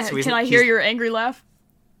thief, right? So can I hear your angry laugh?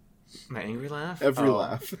 My angry laugh? Every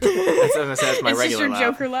laugh. That's my regular laugh. It's just your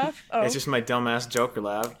Joker laugh? Oh. It's just my dumbass Joker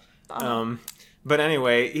laugh. But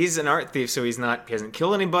anyway, he's an art thief, so he hasn't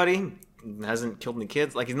killed anybody, hasn't killed any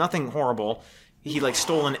kids. Like, he's nothing horrible. He, like,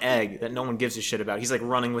 stole an egg that no one gives a shit about. He's, like,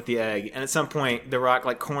 running with the egg. And at some point, The Rock,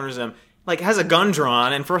 like, corners him, like, has a gun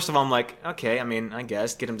drawn. And first of all, I'm like, okay, I mean, I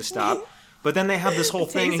guess, get him to stop. But then they have this whole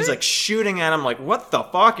thing, and he's like shooting at him, like, what the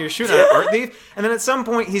fuck? You're shooting at an art thief? And then at some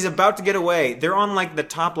point, he's about to get away. They're on, like, the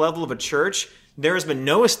top level of a church. There has been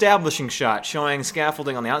no establishing shot showing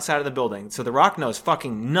scaffolding on the outside of the building. So The Rock knows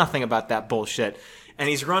fucking nothing about that bullshit. And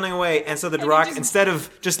he's running away, and so The Rock, instead of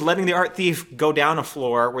just letting the art thief go down a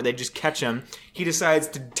floor where they just catch him, he decides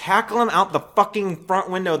to tackle him out the fucking front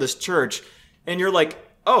window of this church. And you're like,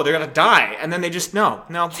 oh, they're gonna die, and then they just no.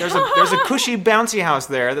 There's a cushy bouncy house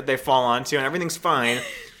there that they fall onto, and everything's fine.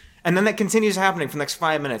 And then that continues happening for the next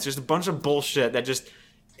 5 minutes. There's a bunch of bullshit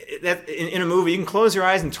that in a movie you can close your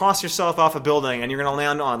eyes and toss yourself off a building, and you're gonna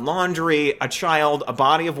land on laundry, a child, a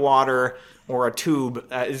body of water, or a tube.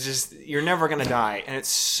 It's just you're never gonna die, and it's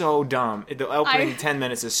so dumb. The opening 10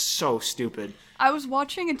 minutes is so stupid. I was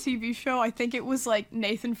watching a TV show. I think it was like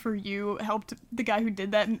Nathan For You helped the guy who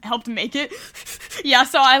did that helped make it. Yeah,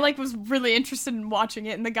 so I like was really interested in watching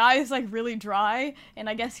it. And the guy is like really dry, and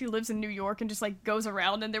I guess he lives in New York and just like goes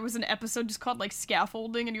around. And there was an episode just called like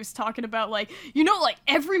Scaffolding, and he was talking about like like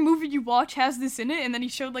every movie you watch has this in it. And then he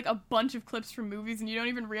showed like a bunch of clips from movies, and you don't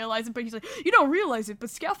even realize it. But he's like, you don't realize it, but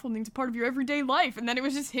scaffolding's a part of your everyday life. And then it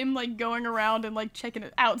was just him like going around and like checking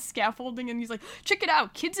it out, scaffolding, and he's like, check it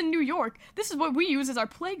out, kids in New York. This is what we use as our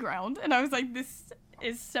playground. And I was like, this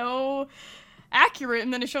is so accurate.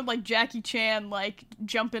 And then it showed like Jackie Chan like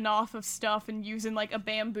jumping off of stuff and using like a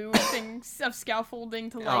bamboo thing of scaffolding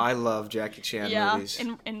to like I love Jackie Chan movies.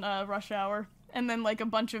 in Rush Hour. And then like a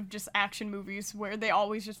bunch of just action movies where they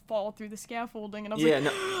always just fall through the scaffolding, and I was like,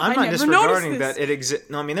 no, I'm not disregarding that it exists.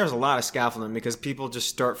 No, I mean there's a lot of scaffolding because people just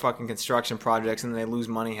start fucking construction projects and then they lose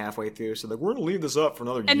money halfway through. So like we're gonna leave this up for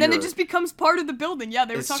another year. And then it just becomes part of the building. Yeah,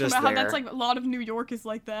 they were talking about how that's like a lot of New York is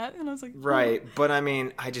like that, and I was like, right. But I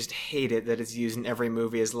mean, I just hate it that it's used in every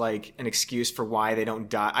movie as like an excuse for why they don't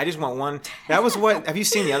die. I just want one. That was what. Have you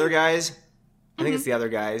seen The Other Guys? I think it's The Other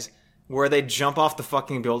Guys where they jump off the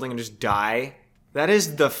fucking building and just die. That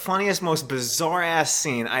is the funniest, most bizarre-ass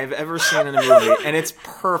scene I've ever seen in a movie, and it's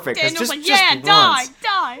perfect. Daniel's like, yeah,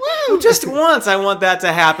 die! Woo! Just once I want that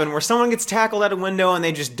to happen, where someone gets tackled out a window and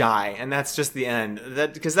they just die, and that's just the end.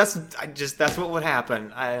 Because that's what would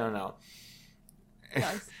happen. I don't know.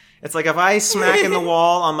 Nice. It's like if I smack in the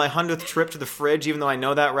wall on my 100th trip to the fridge, even though I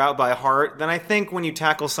know that route by heart, then I think when you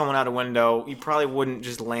tackle someone out a window, you probably wouldn't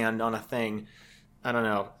just land on a thing. I don't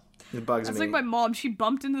know. It bugs me. It's like my mom. She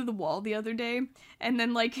bumped into the wall the other day, and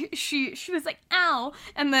then like she was like, "Ow!"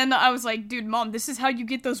 And then I was like, "Dude, Mom, this is how you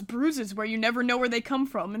get those bruises where you never know where they come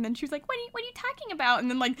from." And then she was like, "What are you talking about?" And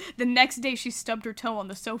then like the next day, she stubbed her toe on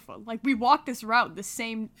the sofa. Like we walked this route the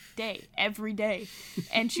same day every day,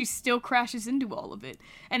 and she still crashes into all of it.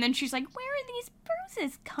 And then she's like, "Where are these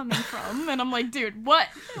bruises coming from?" And I'm like, "Dude, what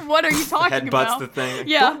are you talking about?" Headbutts the thing.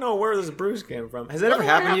 Yeah. Don't know where this bruise came from. Has that ever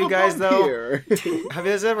happened to you guys though? Has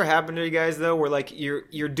this ever happened to you guys though, where like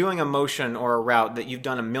you're doing a motion or a route that you've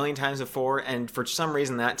done a million times before, and for some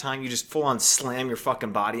reason that time you just full on slam your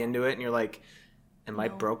fucking body into it, and you're like, "Am I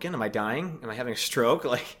broken? Am I dying? Am I having a stroke?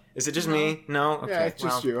 Like, is it just me? No? Okay, yeah, it's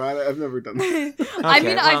just you. I've never done that. Okay, I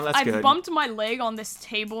mean, well, I've bumped my leg on this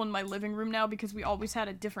table in my living room now because we always had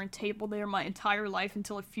a different table there my entire life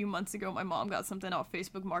until a few months ago my mom got something off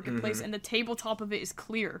Facebook Marketplace and the tabletop of it is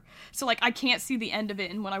clear. So, like, I can't see the end of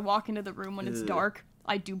it, and when I walk into the room when it's dark,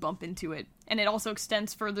 I do bump into it. And it also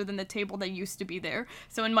extends further than the table that used to be there.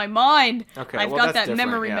 So in my mind, I've got that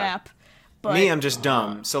memory map. But me, I'm just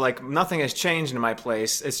dumb. So, like, nothing has changed in my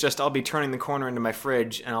place. It's just I'll be turning the corner into my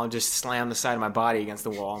fridge, and I'll just slam the side of my body against the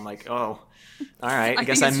wall. I'm like, oh, all right. I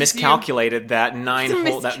guess I miscalculated that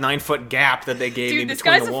 9-foot gap that they gave me between the walls. Dude, this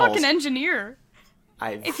guy's a fucking engineer.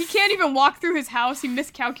 If he can't even walk through his house, he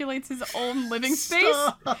miscalculates his own living space.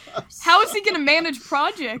 How is he going to manage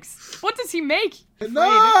projects? What does he make?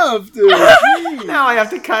 Enough, dude. Now I have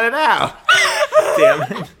to cut it out. Damn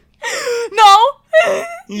it. No.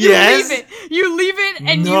 Yes. You leave it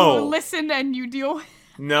and you listen and you deal.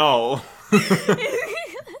 No.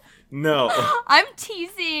 No. I'm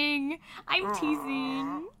teasing.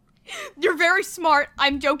 You're very smart.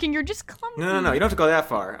 I'm joking. You're just clumsy. No. You don't have to go that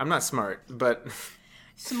far. I'm not smart, but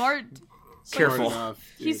smart. Careful. Enough,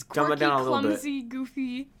 He's Dumb quirky, it down a little clumsy,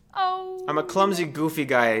 goofy. Oh. I'm a clumsy, goofy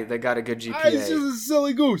guy that got a good GPA. I'm just a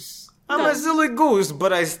silly goose. I'm a silly goose,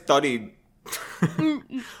 but I studied.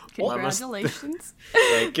 Congratulations.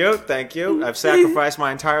 Thank you. I've sacrificed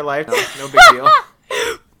my entire life. No big deal.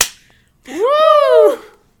 Woo!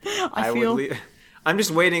 I'm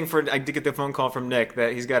just waiting to get the phone call from Nick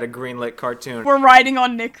that he's got a green-lit cartoon. We're riding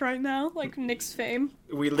on Nick right now, like Nick's fame.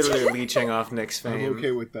 We literally are leeching off Nick's fame. I'm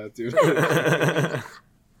okay with that, dude.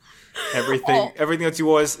 Everything that's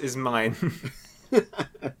yours is mine.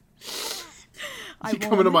 You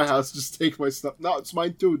come into my house, just take my stuff. No, it's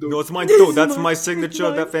mine too, dude. No, it's mine too. That's my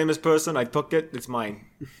signature. That famous person, I took it. It's mine.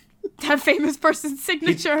 That famous person's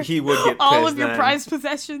signature. He would get pissed all of your then. prized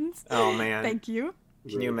possessions. Oh, man. Thank you.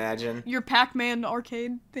 Can you imagine? Your Pac-Man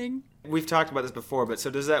arcade thing. We've talked about this before, but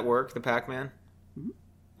so does that work, the Pac-Man? Mm-hmm.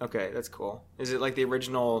 Okay, that's cool. Is it like the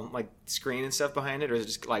original like screen and stuff behind it, or is it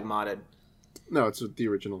just like modded? No, it's the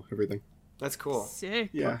original, everything. That's cool.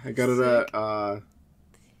 Sick. Yeah, I got it at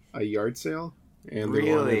a yard sale. And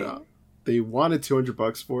they wanted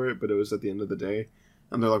 $200 for it, but it was at the end of the day,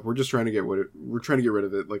 and they're like, "We're just trying to get rid of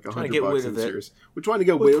it, like $100 in serious. We're trying to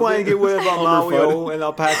get rid of it. We're trying to get rid of our Mario and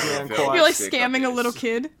our Pac-Man cards." You're like scamming a little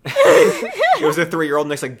kid. It was a 3-year-old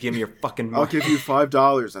next, like, "Give me your fucking money. I'll give you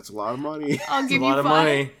 $5. That's a lot of money. I'll give a lot of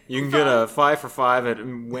money. You can get a 5 for $5 at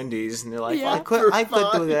Wendy's," and they're like, Yeah. I could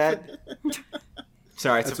do that."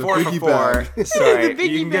 Sorry, it's That's a 4 for biggie 4. bag. Sorry, The biggie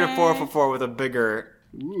you can get a 4 for bag. 4 with a bigger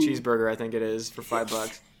cheeseburger, I think it is, for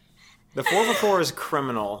 $5. The 4 for 4 is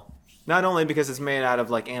criminal. Not only because it's made out of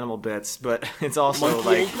like animal bits, but it's also Monkey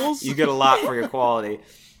like ankles? you get a lot for your quality.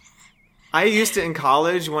 I used to in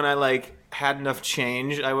college when I like had enough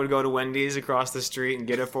change, I would go to Wendy's across the street and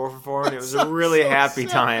get a 4 for 4, and it was a really happy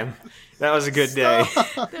time. That was a good day.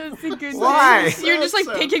 That was a good Why? day. You're just like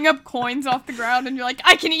picking up coins off the ground, and you're like,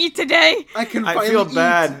 I can eat today. I feel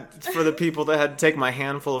bad for the people that had to take my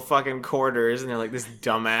handful of fucking quarters, and they're like, this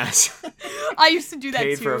dumbass I used to do that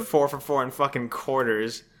paid too. for a 4 for 4 in fucking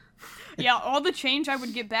quarters. Yeah, all the change I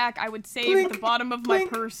would get back, I would save Clink, at the bottom of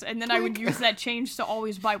clink, my purse, and then I would use that change to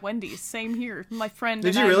always buy Wendy's. Same here. My friend. Did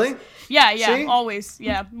and you I really? Yeah, See? always.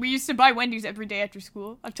 Yeah, we used to buy Wendy's every day after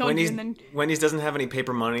school. I've told you, and then Wendy's doesn't have any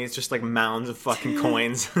paper money. It's just like mounds of fucking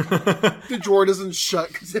coins. The drawer doesn't shut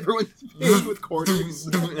because everyone's paid with quarters.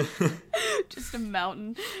 just a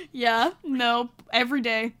mountain. Yeah, no, every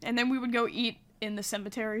day, and then we would go eat in the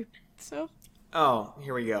cemetery. So. Oh,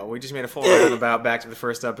 here we go. We just made a full roundabout back to the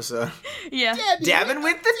first episode. Yeah. Dabbing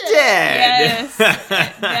with the dead! Yes.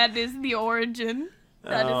 That is the origin.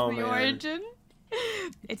 That is the man. origin.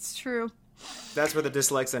 It's true. That's where the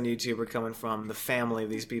dislikes on YouTube are coming from. The family of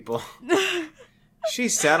these people. She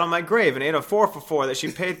sat on my grave and ate a 4 for $4 that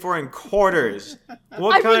she paid for in quarters.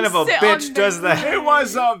 What kind of a bitch does that? He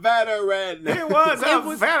was a veteran. He was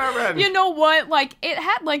a veteran. You know what? Like,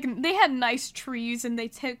 they had nice trees and they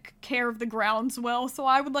took care of the grounds well, so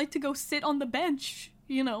I would like to go sit on the bench,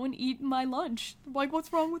 and eat my lunch. Like,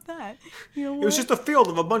 what's wrong with that? You know what? It was just a field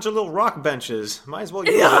of a bunch of little rock benches. Might as well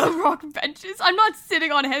use it. Rock benches. I'm not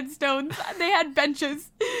sitting on headstones. They had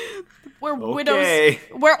benches. Where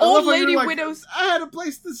old lady widows. I had a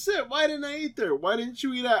place to sit. Why didn't I eat there? Why didn't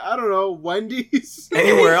you eat at, I don't know, Wendy's?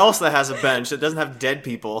 Anywhere else that has a bench that doesn't have dead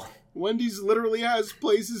people. Wendy's literally has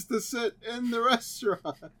places to sit in the restaurant.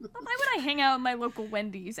 Why would I hang out at my local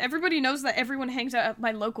Wendy's? Everybody knows that everyone hangs out at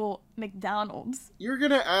my local McDonald's. You're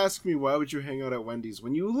gonna ask me why would you hang out at Wendy's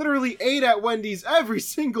when you literally ate at Wendy's every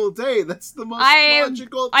single day? That's the most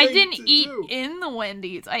logical thing I didn't to eat do. in the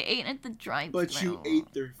Wendy's. I ate at the drive-thru. But you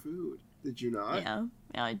ate their food. Did you not? Yeah,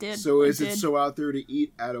 I did. So is it so out there to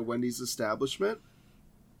eat at a Wendy's establishment?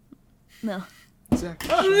 No.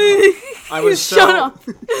 Exactly. Shut up.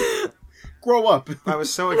 Grow up. I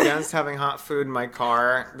was so against having hot food in my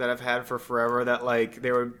car that I've had for forever that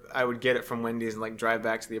I would get it from Wendy's and drive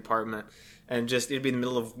back to the apartment. And it'd be in the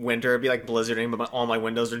middle of winter, it'd be blizzarding, but all my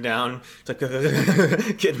windows are down. It's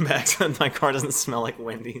like, getting back so my car doesn't smell like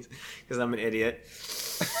Wendy's, because I'm an idiot.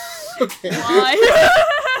 Okay. Why?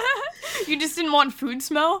 You just didn't want food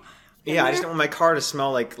smell? Yeah, I just didn't want my car to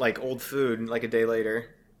smell like old food a day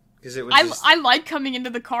later. Because it was I like coming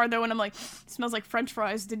into the car, though, and I'm like, it smells like French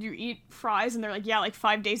fries. Did you eat fries? And they're like, yeah,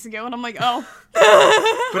 5 days ago. And I'm like, oh.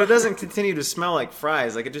 But it doesn't continue to smell like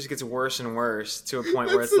fries. It just gets worse and worse to a point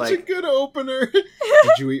where it's such a good opener. Did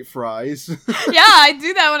you eat fries? Yeah, I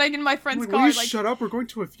do that when I get in my friend's car. Will you shut up? We're going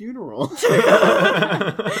to a funeral.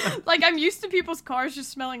 I'm used to people's cars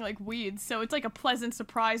just smelling like weed, so it's a pleasant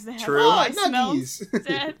surprise to have. True. Nuggies.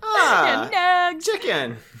 Yeah, nugs.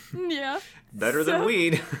 Chicken. Yeah. Better than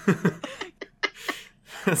weed.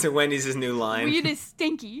 That's Wendy's new line. Weed is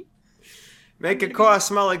stinky. Make a car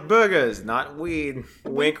smell like burgers, not weed.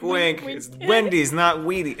 Wink, wink. It's Wendy's, not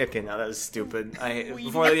weedy. Okay, no, that was stupid.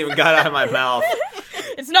 Before that even got out of my mouth.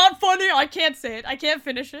 It's not funny. I can't say it. I can't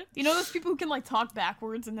finish it. You know those people who can talk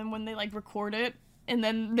backwards, and then when they record it, and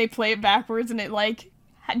then they play it backwards, and it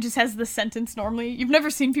just has the sentence normally. You've never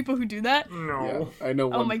seen people who do that? No. Yeah, I know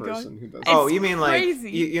one God. person who does that. Oh, you mean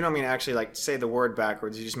crazy. You don't mean actually say the word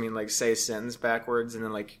backwards. You just mean say a sentence backwards and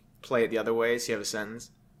then play it the other way so you have a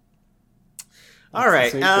sentence. All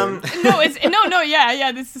right. No,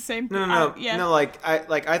 yeah, it's the same thing. No. Yeah. No,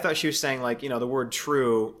 I thought she was saying the word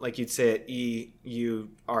true, you'd say it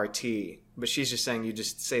EURT, but she's just saying you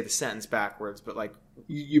just say the sentence backwards, but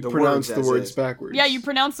you pronounce the words backwards. Yeah, you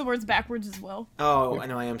pronounce the words backwards as well. Oh, I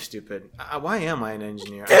know, I am stupid. Why am I an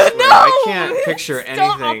engineer? I can't picture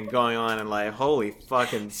anything going on in life. Holy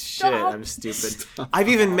fucking shit, I'm stupid. I've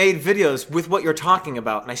even made videos with what you're talking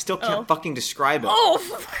about, and I still can't fucking describe it. Oh,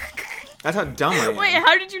 that's how dumb I am. Wait,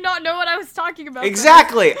 how did you not know what I was talking about?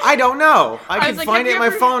 Exactly! I don't know. I can like, find it on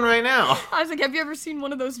my phone right now. I was like, have you ever seen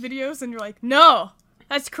one of those videos? And you're like, no,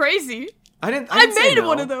 that's crazy. I made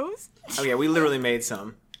one of those. Oh yeah, we literally made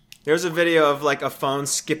some. There's a video of a phone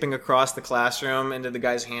skipping across the classroom into the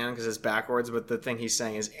guy's hand because it's backwards, but the thing he's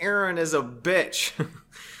saying is, Aaron is a bitch.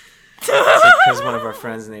 Because one of our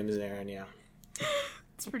friends' name is Aaron, yeah.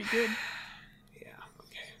 It's pretty good. Yeah,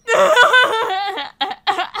 okay.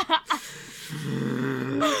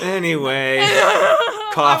 Anyway.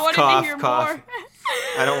 Cough, cough, cough. More.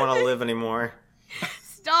 I don't want to live anymore.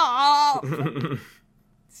 Stop.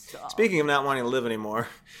 Speaking of not wanting to live anymore,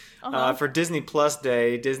 for Disney Plus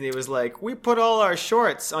Day, Disney was like, we put all our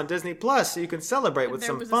shorts on Disney Plus so you can celebrate with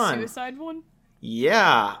some fun. There was a suicide one?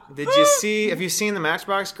 Yeah. Have you seen the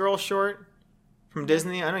Matchbox Girl short from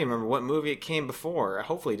Disney? I don't even remember what movie it came before.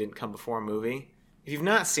 Hopefully it didn't come before a movie. If you've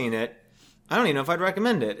not seen it, I don't even know if I'd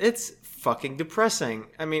recommend it. It's fucking depressing.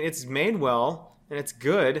 I mean, it's made well, and it's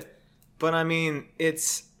good, but I mean,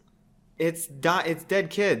 it's dead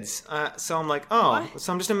kids. So I'm like, oh. What?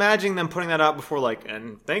 So I'm just imagining them putting that out before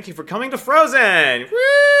and thank you for coming to Frozen!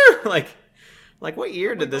 Woo! Like what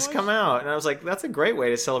year did this come out? And I was like, that's a great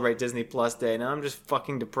way to celebrate Disney Plus Day. Now I'm just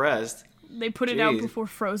fucking depressed. They put it out before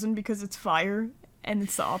Frozen because it's fire, and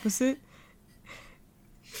it's the opposite.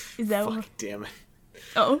 Is that what? Damn it.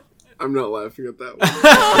 Oh. I'm not laughing at that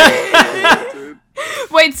one.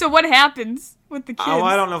 Wait, so what happens with the kids? Oh,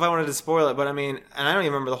 I don't know if I wanted to spoil it, but I mean, and I don't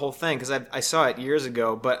even remember the whole thing because I saw it years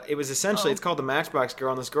ago, but it was essentially, it's called The Matchbox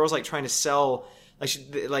Girl, and this girl's trying to sell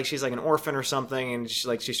she's like an orphan or something, and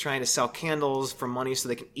she's trying to sell candles for money so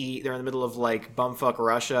they can eat. They're in the middle of like bumfuck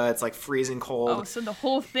Russia. It's like freezing cold. Oh, so the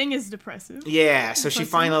whole thing is depressive. Yeah, so she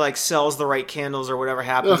finally like sells the right candles or whatever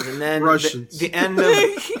happens, and then the end of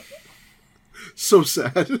so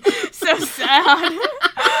sad. So sad.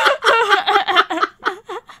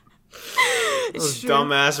 Those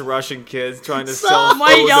dumbass Russian kids trying to sell. Oh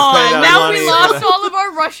my god! Now we lost all of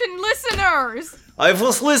our Russian listeners. I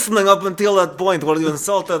was listening up until that point where you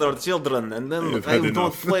insulted our children, and then I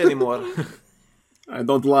don't play anymore. I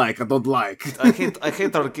don't like. I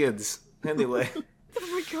hate our kids. Anyway. Oh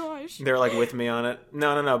my gosh. They're like with me on it.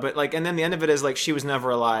 No. But like, and then the end of it is like she was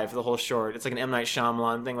never alive, the whole short. It's like an M. Night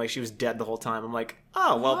Shyamalan thing. Like she was dead the whole time. I'm like,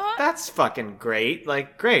 oh, well, that's fucking great.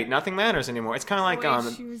 Like, great. Nothing matters anymore. It's kind of like,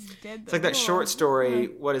 she was dead it's like that short story.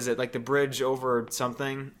 What is it? Like The Bridge Over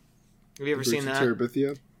Something. Have you ever seen that?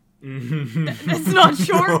 Terabithia? That's not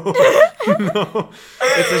short. No.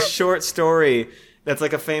 It's a short story. That's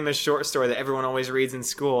like a famous short story that everyone always reads in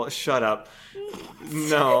school. Shut up.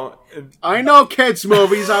 No. I know kids'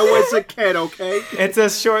 movies. I was a kid, okay? It's a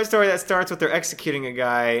short story that starts with they're executing a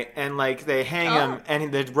guy, and like they hang him,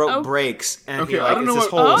 and the rope breaks, and okay, he, like, I don't know it's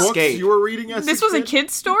this what whole books escape. you were reading as This was a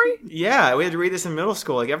kid's story? Yeah, we had to read this in middle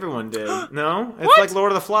school, like everyone did. No? It's like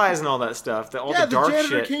Lord of the Flies and all that stuff. All the dark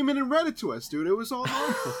janitor shit. came in and read it to us, dude. It was all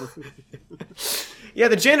normal. Yeah,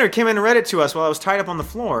 the janitor came in and read it to us while I was tied up on the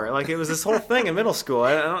floor. Like, it was this whole thing in middle school.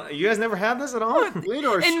 You guys never had this at all? Later,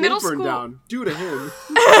 our school burned down. Due to him.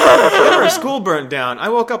 Our school burned down. I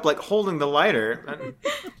woke up, like, holding the lighter.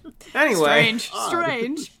 Anyway.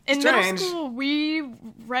 Strange. In middle school, we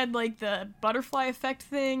read, like, the butterfly effect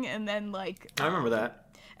thing, and then, like... I remember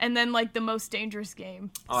that. And then, like, the Most Dangerous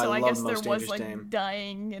Game. Oh, so I guess there was, like, game.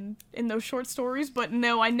 dying in those short stories. But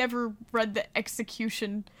no, I never read the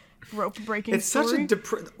execution rope breaking story. Such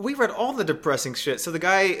a we read all the depressing shit. So the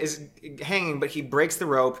guy is hanging, but he breaks the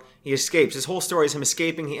rope. He escapes. His whole story is him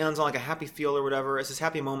escaping. He ends on like a happy feel or whatever. It's this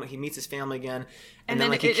happy moment. He meets his family again, and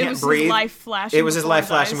then like he can't breathe. His life flashing. It was his life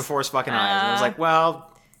flashing before his fucking eyes. And I was like,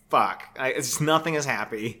 well, fuck. It's nothing is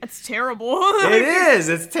happy. It's terrible. It is.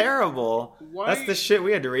 It's terrible. Why? That's the shit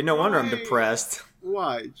we had to read. No wonder I'm depressed.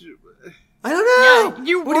 Why? I don't know.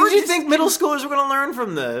 Yeah, what did you think middle schoolers were going to learn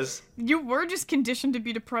from this? You were just conditioned to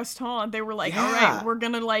be depressed, huh? They were like, Yeah. all right, we're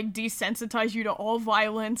going to like desensitize you to all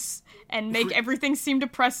violence and make everything seem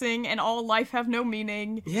depressing and all life have no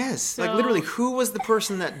meaning. Yes. Like literally, who was the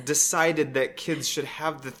person that decided that kids should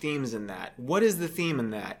have the themes in that? What is the theme in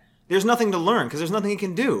that? There's nothing to learn because there's nothing you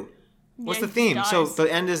can do. What's the theme? So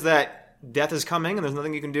the end is that death is coming and there's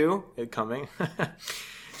nothing you can do? It's coming.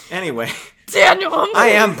 Anyway. Daniel! I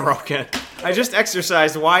am broken. I just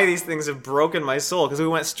exercised why these things have broken my soul because we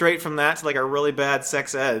went straight from that to like a really bad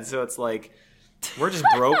sex ed. So it's like, we're just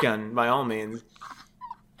broken by all means.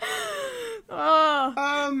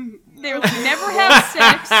 They're like, never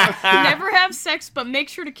have sex, but make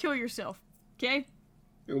sure to kill yourself. Okay?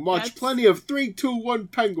 And watch plenty of 3, 2, 1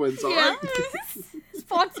 penguins, alright?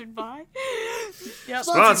 Sponsored by. Yep.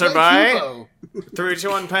 Sponsored by 3, 2,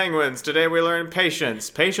 1 penguins. Today we learn patience.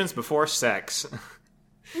 Patience before sex.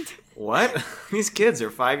 What? These kids are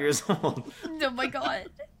 5 years old. Oh my god.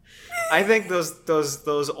 I think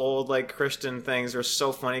those old like Christian things are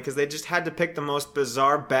so funny because they just had to pick the most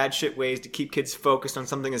bizarre bad shit ways to keep kids focused on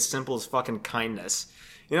something as simple as fucking kindness.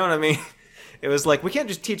 You know what I mean? It was like, we can't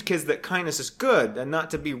just teach kids that kindness is good and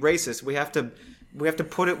not to be racist. We have to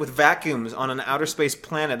put it with vacuums on an outer space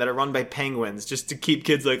planet that are run by penguins just to keep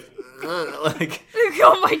kids like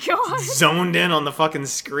oh my god, zoned in on the fucking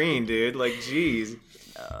screen, dude. Like, jeez.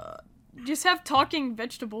 Just have talking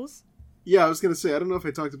vegetables. Yeah, I was gonna say, I don't know if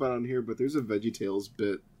I talked about it on here, but there's a Veggietales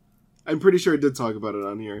bit. I'm pretty sure I did talk about it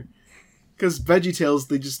on here. Because Veggietales,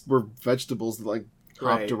 they just were vegetables that like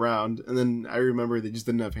hopped around, and then I remember they just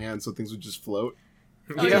didn't have hands, so things would just float.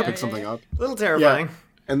 Pick something up. A little terrifying. Yeah.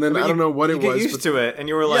 And then I don't know what it was. You get used to it, and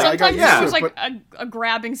you were like, sometimes it was like a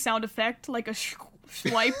grabbing sound effect, like a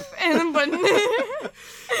swipe, and but.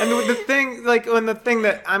 And the thing, like, when the thing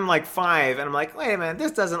that I'm like 5, and I'm like, wait a minute,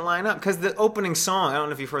 this doesn't line up. Because the opening song, I don't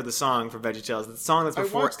know if you've heard the song for Veggietales, the song that's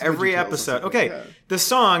before every episode. Okay, the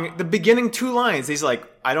song, the beginning 2 lines, he's like,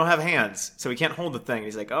 I don't have hands, so he can't hold the thing.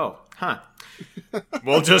 He's like, oh, huh.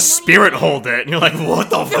 We'll just spirit hold it. And you're like, what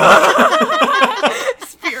the fuck?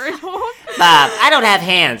 Spirit hold? Bob, I don't have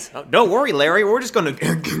hands. Oh, don't worry, Larry, we're just going to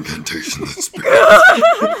incantation the spirit.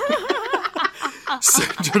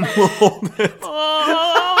 Satan will hold it.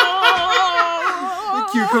 The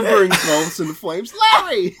cucumber engulfs in flames.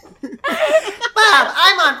 Larry! Bob,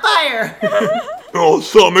 I'm on fire! Oh,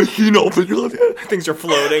 things are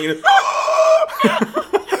floating.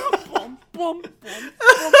 Boom, boom, boom. then.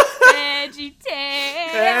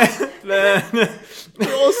 Veggietales.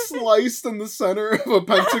 They're all sliced in the center of a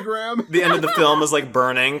pentagram. The end of the film is like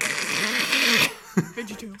burning.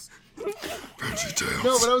 Veggietales.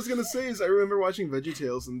 No, what I was gonna say is I remember watching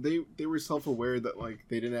Veggietales, and they were self-aware that like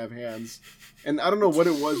they didn't have hands, and I don't know what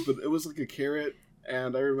it was, but it was like a carrot.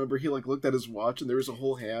 And I remember he like looked at his watch, and there was a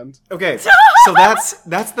whole hand. Okay, so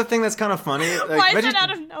that's the thing that's kind of funny. Like, Why is it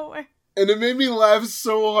out of nowhere? And it made me laugh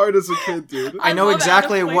so hard as a kid, dude. I know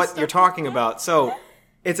exactly what stuff you're talking about. So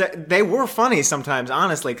they were funny sometimes,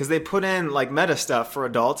 honestly, because they put in like meta stuff for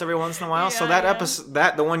adults every once in a while. So that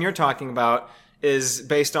episode, the one you're talking about, is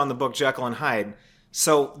based on the book Jekyll and Hyde.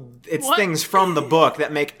 So it's things from the book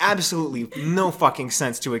that make absolutely no fucking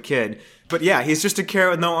sense to a kid. But yeah, he's just a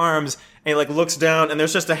carrot with no arms, and he like looks down, and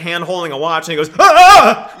there's just a hand holding a watch, and he goes,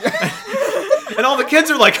 ah! And all the kids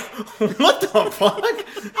are like, what the fuck?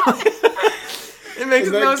 It makes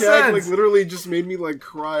no sense. Like literally just made me like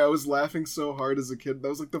cry. I was laughing so hard as a kid. That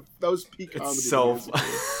was like that was peak comedy. It's so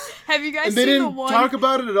Have you guys and seen they the didn't one? talk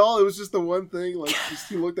about it at all. It was just the one thing. Like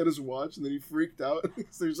he looked at his watch and then he freaked out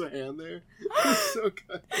because there's a hand there. It's so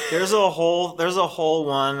good. There's a whole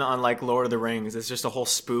one on like Lord of the Rings. It's just a whole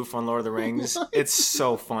spoof on Lord of the Rings. What? It's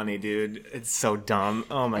so funny, dude. It's so dumb.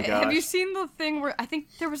 Oh my god. Have you seen the thing where I think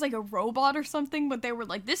there was like a robot or something, but they were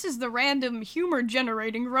like, "This is the random humor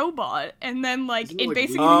generating robot," and then like it like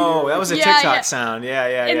basically. Oh, that was a TikTok sound.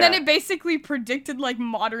 Yeah. And then it basically predicted like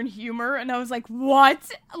modern humor, and I was like, "What?"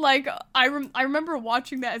 Like I remember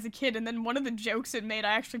watching that as a kid, and then one of the jokes it made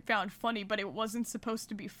I actually found funny, but it wasn't supposed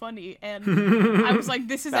to be funny, and I was like,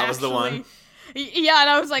 "This is that actually." was the one. Yeah, and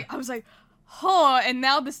I was like, huh, and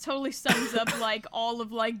now this totally sums up like all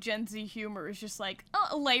of like Gen Z humor is just like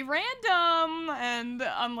lay random, and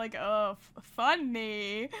I'm like, oh,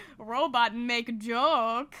 funny robot and make a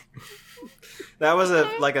joke. That was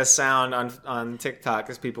a sound on TikTok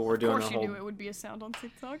because people were doing Of course, a whole. you knew it would be a sound on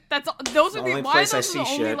TikTok. Those are only why place I those see are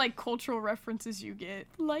the only shit. like cultural references you get.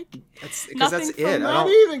 Like Because nothing that's from it. I Not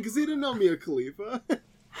don't. even because he didn't know Mia Khalifa.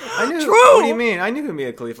 I knew. True! What do you mean? I knew who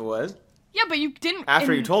Mia Khalifa was Yeah, but you didn't.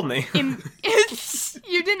 after you told me.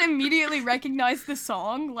 You didn't immediately recognize the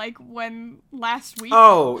song like when last week.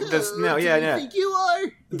 Oh, Who do you think you are?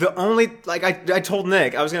 The only, like, I told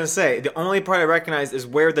Nick, I was going to say, the only part I recognized is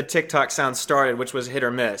where the TikTok sound started, which was hit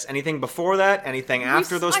or miss. Anything before that, anything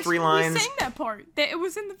after those three lines. We sang that part. It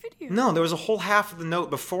was in the video. No, there was a whole half of the note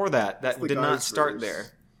before that the did not guy's start verse. there.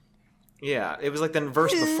 Yeah, it was like the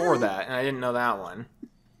verse before that, and I didn't know that one.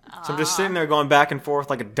 So I'm just sitting there going back and forth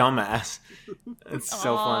like a dumbass. It's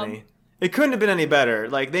so funny. It couldn't have been any better.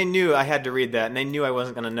 Like, they knew I had to read that, and they knew I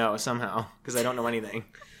wasn't going to know somehow, because I don't know anything.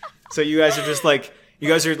 So you guys are just like,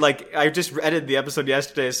 I just edited the episode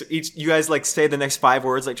yesterday, so you guys like say the next 5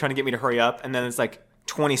 words, like trying to get me to hurry up, and then it's like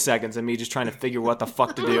 20 seconds of me just trying to figure what the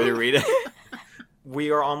fuck to do to read it.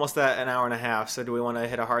 We are almost at an hour and a half, so do we want to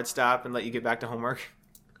hit a hard stop and let you get back to homework?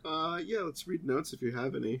 Yeah, let's read notes if you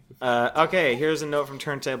have any. Okay, here's a note from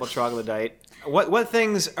Turntable Troglodyte. What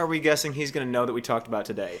things are we guessing he's going to know that we talked about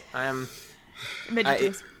today?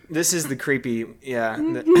 This is the creepy, yeah.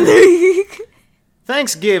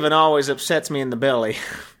 Thanksgiving always upsets me in the belly.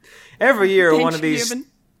 Every year one of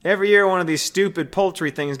these stupid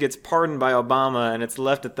poultry things gets pardoned by Obama, and it's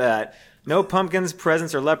left at that. No pumpkins,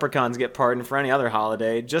 presents, or leprechauns get pardoned for any other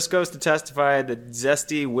holiday. It just goes to testify the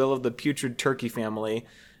zesty will of the putrid turkey family.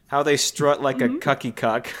 How they strut like a cucky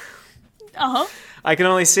cuck. Uh-huh. I can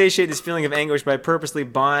only satiate this feeling of anguish by purposely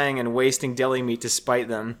buying and wasting deli meat to spite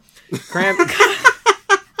them.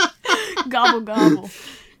 Gobble, gobble.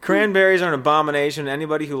 Cranberries are an abomination.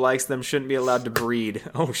 Anybody who likes them shouldn't be allowed to breed.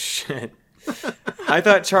 Oh, shit. I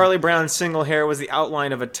thought Charlie Brown's single hair was the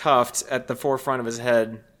outline of a tuft at the forefront of his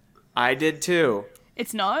head. I did, too.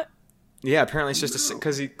 It's not? Yeah, apparently it's just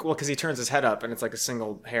because he turns his head up and it's like a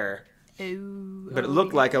single hair. Ooh, But it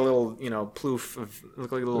looked like a little, ploof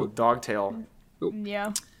looked like a little dog tail.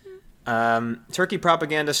 Yeah. Turkey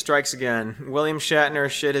propaganda strikes again. William Shatner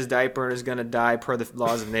shit his diaper and is gonna die per the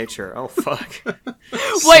laws of nature. Oh, fuck.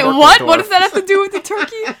 Wait, what? What does that have to do with the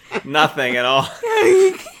turkey? Nothing at all.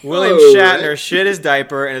 William Shatner shit his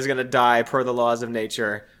diaper and is gonna die per the laws of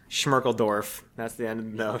nature. Schmerkeldorf. That's the end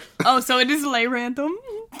of the note. Oh, so it is lay random?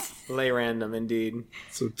 Lay random, indeed.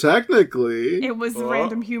 So technically... It was the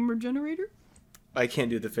random humor generator? I can't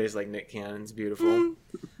do the face like Nick can. It's beautiful.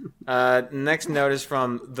 Next note is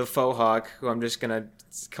from the Faux Hawk, who I'm just going to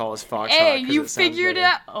call as Fox Hawk. Hey, you figured it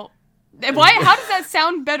out. Oh. Why? How does that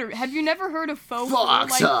sound better? Have you never heard of Faux Hawk?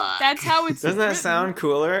 Like, that's how it's Doesn't that written. sound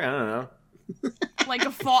cooler? I don't know. Like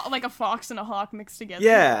a fox and a hawk mixed together.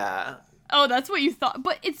 Yeah. Oh, that's what you thought.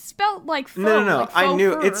 But it's spelled like faux. No. Like I faux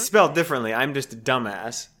knew fur. it's spelled differently. I'm just a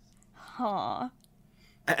dumbass. Huh.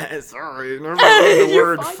 Sorry, never heard the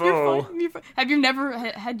word faux. You're fine. Have you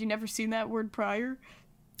never seen that word prior?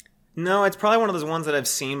 No, it's probably one of those ones that I've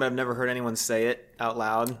seen, but I've never heard anyone say it out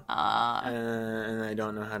loud. And I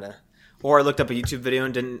don't know how to. Or I looked up a YouTube video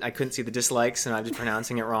and I couldn't see the dislikes, and I'm just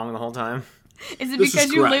pronouncing it wrong the whole time. Is it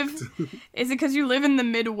because you live? Is it because you live in the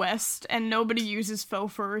Midwest and nobody uses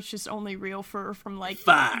faux fur? It's just only real fur from like.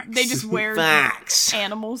 Facts. They just wear Facts.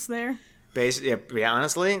 animals there. Basically, yeah,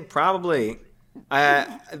 honestly, probably.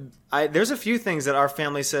 There's a few things that our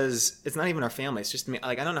family says. It's not even our family. It's just me.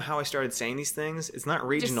 Like, I don't know how I started saying these things. It's not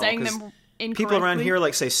regional. Just saying them incorrectly. People around here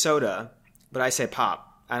like say soda, but I say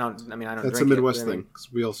pop. I don't That's drink a Midwest it, thing, because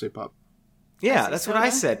we all say pop. Yeah, that's soda? what I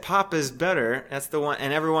said. Pop is better. That's the one.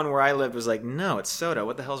 And everyone where I lived was like, no, it's soda.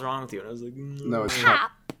 What the hell's wrong with you? And I was like, No, it's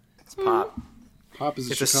pop. It's pop. Pop is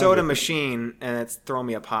It's a soda machine, and it's throw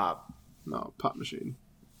me a pop. No, pop machine.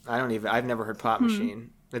 I've never heard pop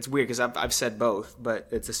machine. It's weird because I've said both, but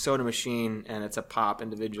it's a soda machine and it's a pop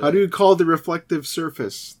individually. How do you call the reflective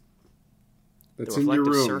surface that's in your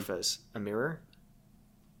room? Surface. A mirror?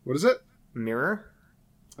 What is it? Mirror?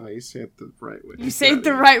 Oh, you say it the right way. You say it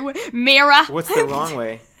the right way. Mirror. What's the wrong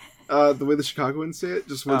way? The way the Chicagoans say it,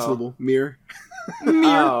 just one syllable. Mirror.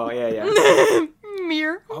 Oh, yeah.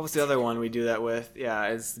 Mirror. What was the other one we do that with?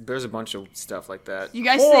 Yeah, there's a bunch of stuff like that. You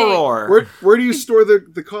guys Horror. Where do you store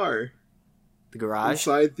the car? The garage?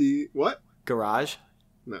 Inside the what? Garage?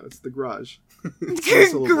 No, it's the garage.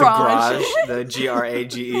 Garage. The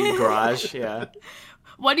Grage, garage, yeah.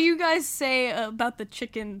 What do you guys say about the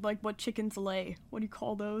chicken, like what chickens lay? What do you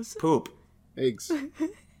call those? Poop. Eggs.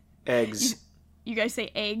 Eggs. You guys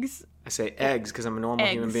say eggs? I say eggs because I'm a normal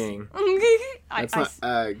human being. That's not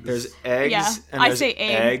eggs. There's eggs, Yeah, and I there's say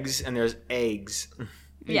egg. eggs, and there's eggs.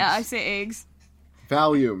 Yeah, I say eggs.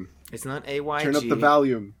 Volume. It's not AYG. Turn up the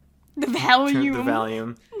volume. The volume. The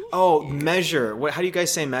volume. Oh, measure. How do you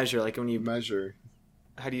guys say measure? Like when you measure.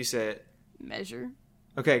 How do you say it? Measure.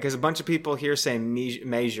 Okay, because a bunch of people here say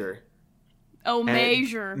measure. Oh,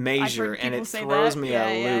 measure. Measure, and it throws me a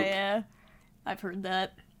loop. Yeah. I've heard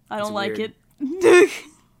that. I don't like weird. it.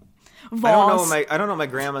 I don't know what my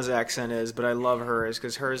grandma's accent is, but I love hers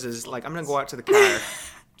because hers is like, I'm gonna go out to the car.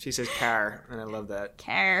 She says car, and I love that.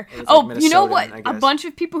 Car. Oh, like you know what? A bunch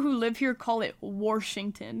of people who live here call it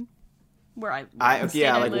Washington. Where I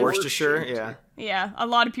like live. Worcestershire. Yeah. Yeah, a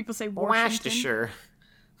lot of people say Washington. Worcestershire.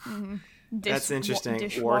 Mm-hmm. That's interesting.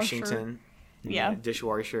 Washington. Yeah.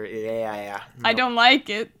 Dishwasher. Yeah. Nope. I don't like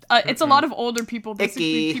it. It's a lot of older people,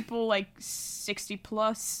 basically people like 60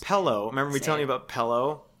 plus. Pillow. Remember me telling you about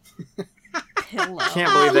pillow? Pillow.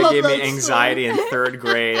 Can't believe that gave me anxiety in 3rd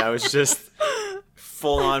grade. I was just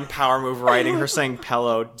full-on power move writing her saying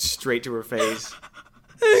pillow straight to her face.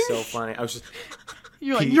 So funny. I was just...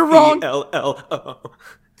 You're like, you're wrong. P-E-L-L-O.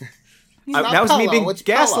 That was me being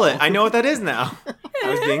gaslit. I know what that is now. I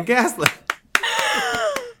was being gaslit.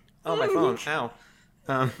 Oh, my phone.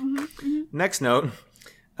 Ow. Next note.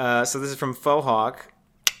 So this is from Fohawk.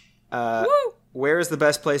 Where is the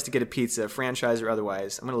best place to get a pizza, franchise or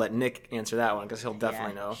otherwise? I'm going to let Nick answer that one because he'll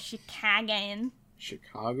definitely know. Chicagoan?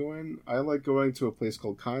 I like going to a place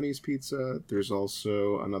called Connie's Pizza. There's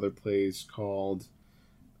also another place called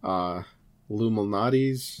Lou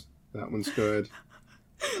Malnati's. That one's good.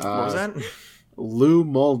 What was that? Lou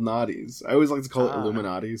Malnati's. I always like to call it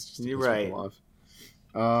Illuminati's. Just to you're piss right. people off.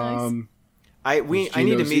 Nice. I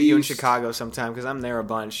need to meet you in Chicago sometime because I'm there a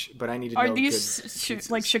bunch, but I need to know. Are these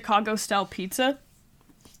like Chicago style pizza,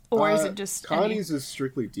 or is it just Connie's is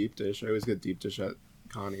strictly deep dish? I always get deep dish at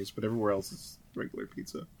Connie's, but everywhere else is regular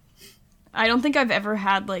pizza. I don't think I've ever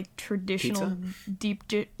had like traditional Pizza? deep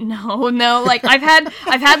dish. No. Like I've had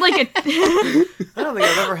like a. I don't think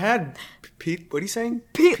I've ever had. What are you saying?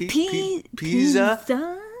 Pizza.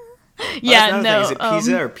 Yeah, no. Is it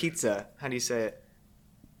pizza or pizza? How do you say it?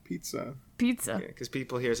 Pizza. Because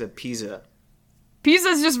people here said pizza.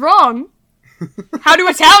 Pizza's just wrong. How do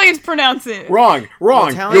Italians pronounce it? Wrong.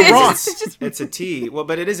 Well, You're wrong. It's a T. Well,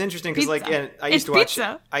 but it is interesting because, like, I used to watch.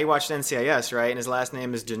 I watched NCIS, right? And his last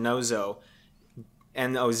name is Dinozzo,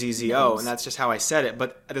 Nozzo, and that's just how I said it.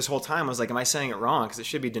 But this whole time, I was like, "Am I saying it wrong?" Because it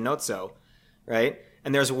should be Dinozzo, right?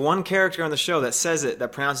 And there's one character on the show that says it,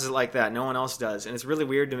 that pronounces it like that. No one else does, and it's really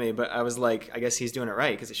weird to me. But I was like, I guess he's doing it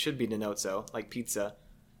right because it should be Dinozzo, like pizza,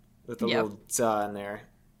 with the little "za" in there.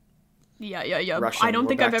 Yeah. Russian. I don't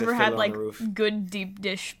think I've ever had like roof. good deep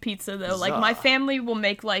dish pizza though. Like my family will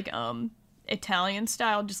make like Italian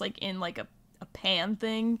style, just like in like a pan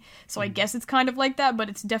thing. So I guess it's kind of like that, but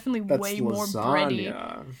it's definitely way more bready.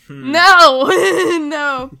 No,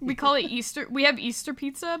 no. We call it Easter. We have Easter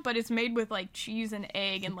pizza, but it's made with like cheese and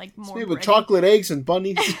egg and like more. It's made with chocolate, eggs, and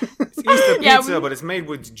bunnies. It's Easter pizza, but it's made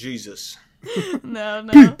with Jesus. No.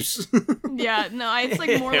 Peeps. Yeah, no. It's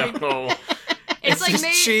like more like. It's like just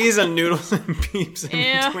cheese and noodles and peeps in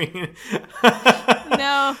between.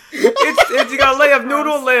 No. It's you got a layer of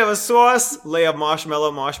noodle, layer of sauce, layer of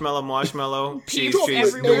marshmallow, cheese,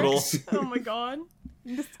 noodle. Oh my god.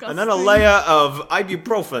 Disgusting. And then a layer of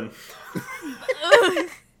ibuprofen.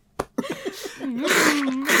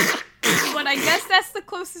 But I guess that's the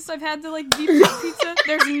closest I've had to like deep dish pizza.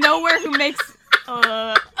 There's nowhere who makes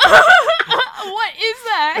what is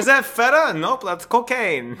that? Is that feta? Nope, that's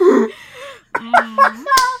cocaine. What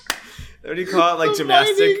do you call it? Like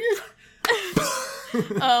gymnastic?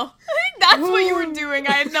 Oh, that's what you were doing.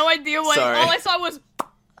 I had no idea what. Sorry. All I saw was,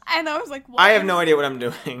 and I was like, what? I have no idea what I'm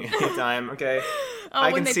doing anytime, okay?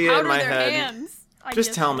 I can see it in my head. Hands,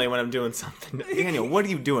 just tell me when I'm doing something. Daniel, what are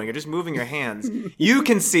you doing? You're just moving your hands. You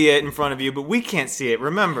can see it in front of you, but we can't see it.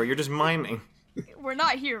 Remember, you're just miming. We're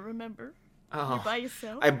not here, remember? Oh. You're by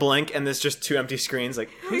yourself. I blink and there's just 2 empty screens. Like,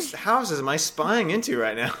 whose houses am I spying into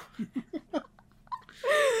right now?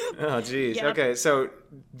 Oh, jeez. Yep. Okay, so,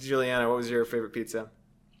 Juliana, what was your favorite pizza?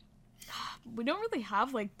 We don't really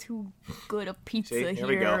have, like, too good a pizza See, here.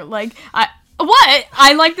 We go. Like,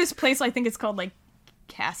 I like this place. I think it's called, like,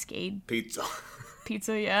 Cascade Pizza,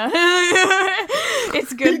 yeah.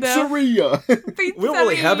 It's good, though. Pizzeria. Pizzeria. We don't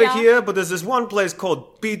really have it here, but there's this one place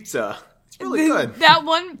called Pizza. It's really good. That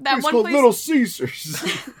one It's place. called Little Caesars.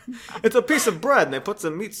 It's a piece of bread, and they put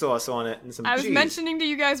some meat sauce on it and some I was cheese. mentioning to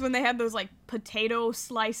you guys when they had those like potato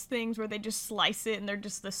slice things where they just slice it and they're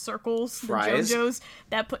just the circles, Fries? the JoJo's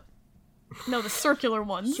that put. No, the circular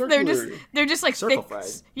ones. Circular. They're just like Circle thick.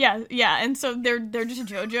 fries. Yeah, and so they're just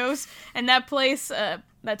JoJo's, and that place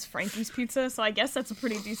that's Frankie's Pizza. So I guess that's a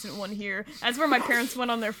pretty decent one here. That's where my parents went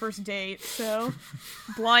on their first date. So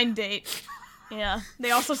blind date. Yeah,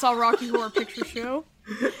 they also saw Rocky Horror Picture Show.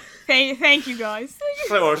 Thank you guys.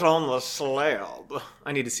 It was on the slab.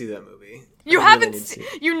 I need to see that movie. You haven't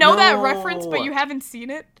you know that reference, but you haven't seen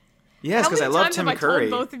it. Yes, because I love Tim Curry. How many times have I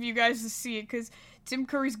told both of you guys to see it? Because Tim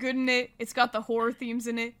Curry's good in it. It's got the horror themes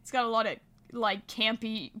in it. It's got a lot of like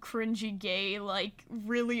campy, cringy, gay, like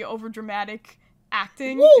really overdramatic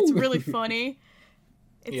acting. Woo! It's really funny.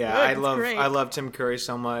 It's good. I love Tim Curry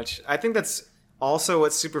so much. I think that's also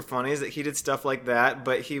what's super funny is that he did stuff like that,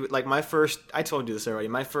 but he like I told you this already.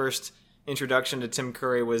 My first introduction to Tim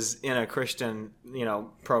Curry was in a Christian,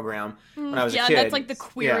 program when I was a kid. Yeah, that's like the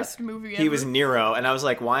queerest movie ever. He was Nero, and I was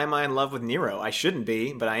like, why am I in love with Nero? I shouldn't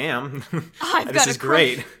be, but I am. This is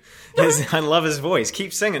great. I love his voice.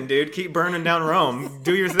 Keep singing, dude. Keep burning down Rome.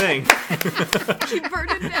 Do your thing. Keep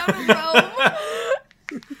burning down Rome.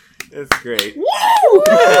 It's great. Woo!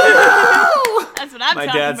 That's what I'm My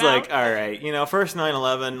talking dad's about. like, all right, first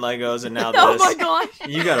 9/11 Legos and now Oh this. my gosh.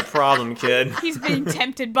 You got a problem, kid. He's being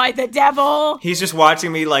tempted by the devil. He's just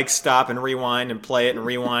watching me like stop and rewind and play it and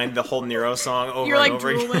rewind the whole Nero song over You're like and over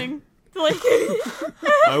again. drooling. Like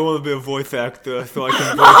I want to be a voice actor so I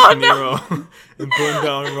can voice Nero and burn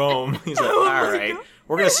down Rome. He's like, all right,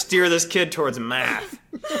 we're going to steer this kid towards math.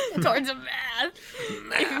 Towards a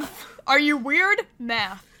math. Are you weird?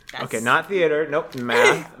 Math. Okay, not theater. Nope,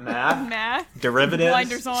 math. Math. Derivatives.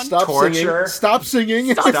 Blinders on. Torture. Stop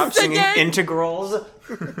singing. Stop singing. Integrals.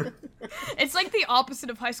 It's like the opposite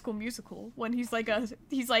of High School Musical when he's like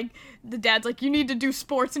the dad's like, you need to do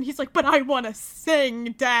sports, and he's like, but I want to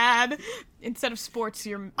sing, Dad. Instead of sports,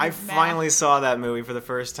 you're I math. finally saw that movie for the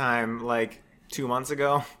first time like 2 months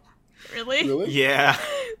ago. Really? Yeah.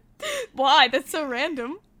 Why? That's so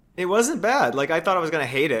random. It wasn't bad. Like, I thought I was going to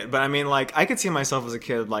hate it, but I mean, like, I could see myself as a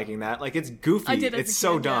kid liking that. Like, it's goofy. I did as It's a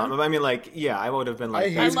so kid, dumb. yeah. I mean, like, yeah, I would have been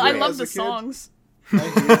like, I love as the a kid. songs. I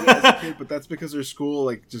hated it as a kid, but that's because their school,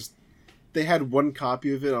 like, just... They had one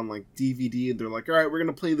copy of it on, like, DVD, and they're like, all right, we're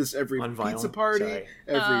going to play this every On vinyl? pizza party, Sorry.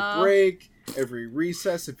 every break, every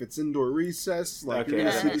recess, if it's indoor recess. Like, Okay, you're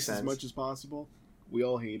going to that see makes this as sense. much as possible. We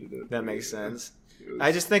all hated it. That makes sense. It was-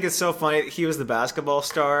 I just think it's so funny. He was the basketball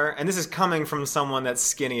star, and this is coming from someone that's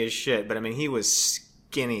skinny as shit, but I mean, he was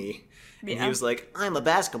skinny. And Yeah. he was like, I'm a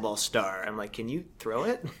basketball star. I'm like, can you throw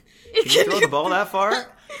it? Can you throw the ball that far?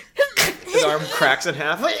 His arm cracks in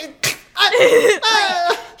half.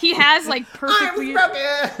 He has like perfectly.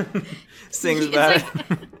 Sings It's about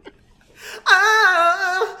like- it.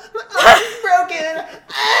 I'm broken.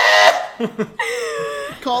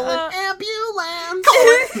 Call an ambulance!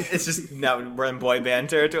 It's just now we're in boy band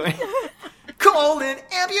territory. Call an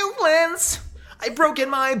ambulance. I broke in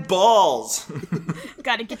my balls.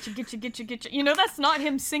 Gotta get you. You know, that's not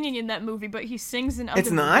him singing in that movie, but he sings in other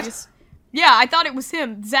It's not? movies. Yeah, I thought it was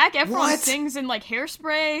him. Zac Efron What? sings in, like,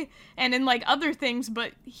 Hairspray and in, like, other things,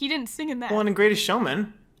 but he didn't sing in that. Well, in Greatest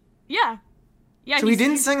Showman. Yeah. Yeah. So he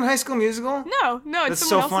didn't sing in High School Musical? No, it's That's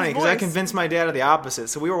so someone funny, else's because I voice. convinced my dad of the opposite.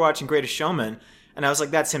 So we were watching Greatest Showman, and I was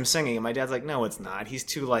like, that's him singing. And my dad's like, no, it's not. He's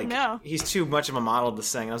too, like, he's too much of a model to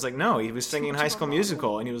sing. And I was like, no, he was singing in High School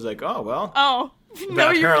Musical. And he was like, oh, well. Oh. But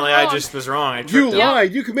No, you were apparently I wrong. just was wrong. I You tripped him.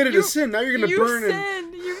 lied. You committed a sin. Now you're gonna burn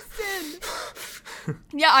sinned. You sinned.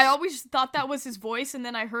 Yeah, I always thought that was his voice, and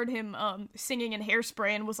then I heard him singing in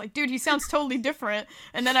Hairspray and was like, dude, he sounds totally different.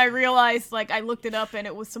 And then I realized, like, I looked it up and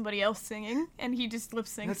it was somebody else singing, and he just lip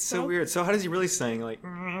syncs. That's so weird. So how does he really sing? Like,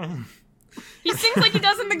 He sings like he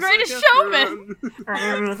does in The Greatest Showman.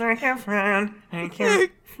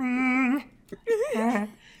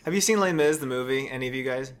 Have you seen Les Mis, the movie? Any of you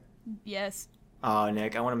guys? Yes. Oh,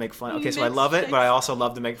 Nick, I want to make fun. Okay, so I love it, but I also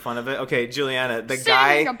love to make fun of it. Okay, Juliana, the Sing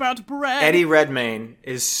guy, about bread. Eddie Redmayne,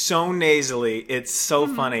 is so nasally. It's so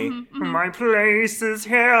funny. My place is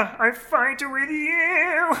here. I fight with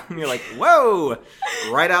you. And you're like, whoa,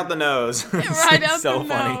 right out the nose. Right out so the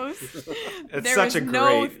funny. nose. It's There such is a great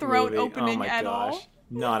no throat movie. opening oh my at gosh. all.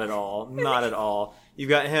 Not at all. Not at all. You've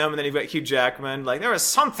got him, and then you've got Hugh Jackman. Like, there is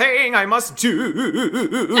something I must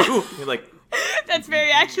do. You're like, That's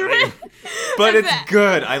very accurate. but That's it's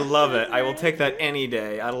good. I love it. I will take that any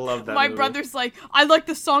day. I love that My movie. brother's like, I like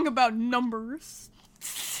the song about numbers.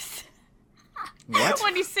 What?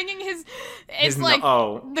 When he's singing it's His like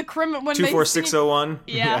oh. the criminal when 24601.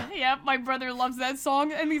 Yeah. My brother loves that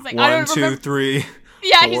song, and he's like, 1, I don't 2, remember. 3,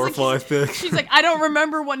 Yeah, 4, he's 5, 6. She's like, I don't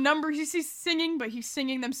remember what numbers he's singing, but he's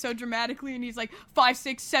singing them so dramatically, and he's like 5,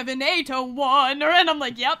 6, 7, 8, 1, and I'm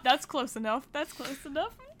like, yep, that's close enough. That's close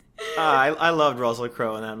enough. I loved Russell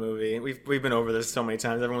Crowe in that movie. We've been over this so many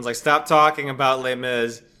times. Everyone's like, stop talking about Les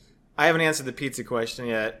Mis. I haven't answered the pizza question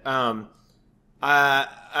yet. I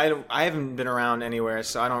haven't been around anywhere,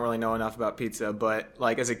 so I don't really know enough about pizza. But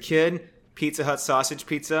like as a kid, Pizza Hut sausage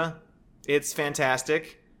pizza, it's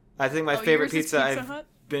fantastic. I think my favorite yours is pizza Pizza I've Hut?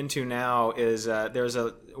 been to now is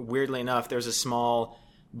weirdly enough, there's a small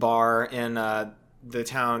bar in the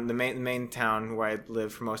town, the main town where I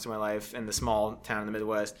lived for most of my life, in the small town in the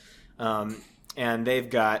Midwest, and they've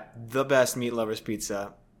got the best meat lovers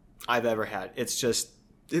pizza I've ever had. It's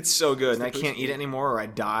so good, and I can't eat it anymore or I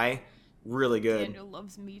die. Really good. Daniel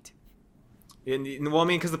loves meat. Well, I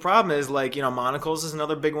mean, because the problem is, like, you know, Monocle's is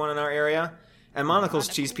another big one in our area, and Monocle's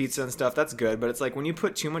cheese pizza and stuff, that's good, but it's like when you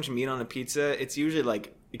put too much meat on a pizza, it's usually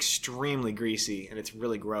like extremely greasy and it's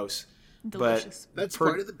really gross. Delicious. But That's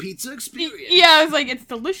part of the pizza experience. Yeah, I was like, it's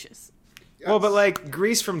delicious. Well, but like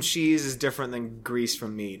grease from cheese is different than grease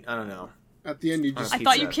from meat. I don't know. At the end, you just I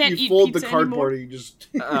thought you can't you eat fold pizza the cardboard anymore. and you just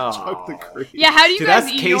Oh. chuck the grease. Yeah, how do you Dude, guys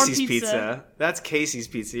that's eat Casey's your pizza? That's Casey's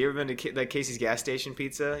pizza. You ever been to that Casey's gas station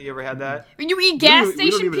pizza? You ever had that? You eat gas We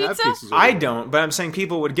don't station even have pizza? pizzas over I there. don't, but I'm saying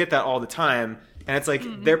people would get that all the time. And it's like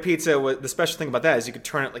their pizza, the special thing about that is you could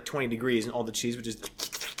turn it like 20 degrees and all the cheese would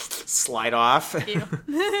just slide off. Ew.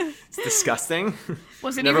 It's disgusting.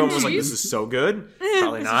 Was it And even everyone was like, cheese? this is so good.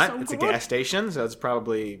 Probably This is not. so It's a good. gas station, so it's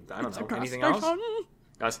probably, I don't know, anything else?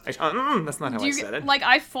 That's not how Do I you said it. like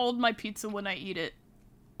I fold my pizza when I eat it.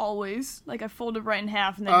 Always. Like I fold it right in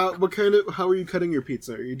half and then How are you cutting your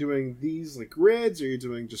pizza? Are you doing these like grids? Or are you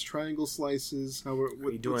doing just triangle slices? What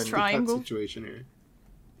you doing? what's the Triangle? cut situation here?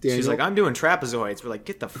 She's Daniel? like, I'm doing trapezoids. We're like,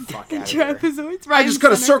 get the fuck out of here. trapezoids right I just in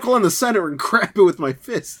cut a center. circle in the center and grab it with my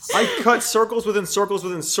fists. I cut circles within circles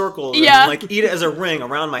within circles. Yeah. And like eat it as a ring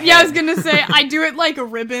around my head. Yeah, I was gonna say I do it like a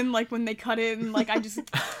ribbon, like when they cut it and like I just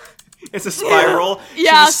It's a spiral.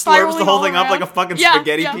 yeah, She just slurps the spiraling whole all thing up like a around. fucking Yeah,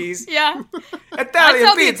 spaghetti yeah, piece. Yeah. Italian That's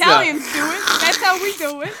how the pizza. Italians do it. That's how we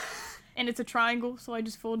do it. And it's a triangle, so I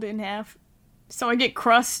just fold it in half. So I get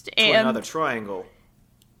crust To and another triangle.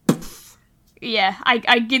 yeah,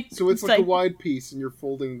 I get So it's like a wide piece, and you're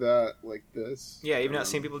folding that like this. Yeah, you've not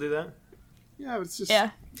seen people do that? Yeah, it's just yeah.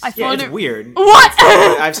 I Yeah, fold it's it. weird. What?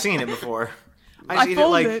 I've seen it before. I just I eat it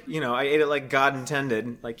fold like, it. you know, I ate it like God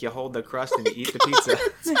intended. Like you hold the crust and you eat the pizza.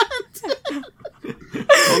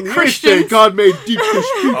 On the eighth Christians. day, God made deep dish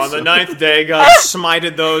pizza. On the 9th day, God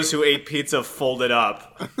smited those who ate pizza folded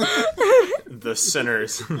up. The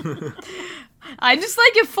sinners. I just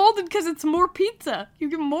like it folded because it's more pizza. You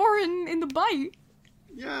get more in the bite.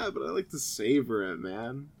 Yeah, but I like to savor it,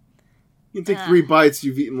 man. You can take 3 bites,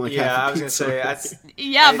 you've eaten like half Yeah, a I was pizza. gonna say that's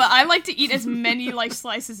Yeah, but I like to eat as many like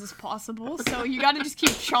slices as possible. So you got to just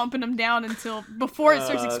keep chomping them down before it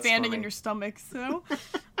starts that's expanding in funny. your stomach. So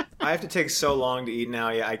I have to take so long to eat now.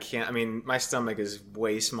 Yeah, I can't. I mean, my stomach is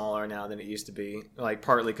way smaller now than it used to be. Like,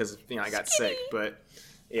 partly because, I got sick, but...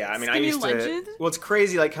 Yeah, I mean, I used to... Well, it's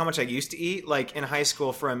crazy, like, how much I used to eat. Like, in high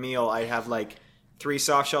school for a meal, I'd have, like, 3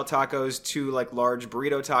 soft-shell tacos, 2, like, large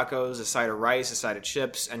burrito tacos, a side of rice, a side of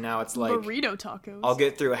chips, and now it's, like... Burrito tacos. I'll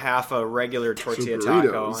get through half a regular tortilla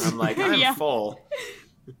taco, and I'm like, I'm full.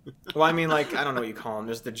 Well, I mean, like, I don't know what you call them.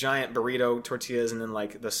 There's the giant burrito tortillas and then,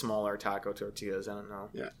 like, the smaller taco tortillas. I don't know.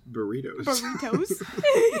 Yeah, burritos. Burritos.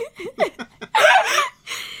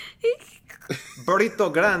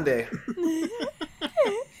 Burrito grande.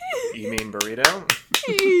 You mean burrito?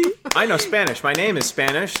 I know Spanish. My name is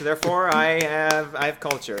Spanish, therefore I have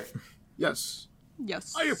culture. Yes.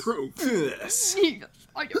 Yes. I approve. Yes.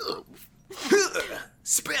 I approve.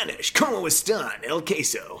 Spanish. ¿Cómo están? El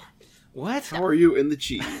queso. What? How are you in the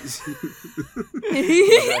cheese?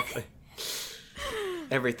 Exactly.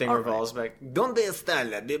 Everything revolves back. ¿Dónde está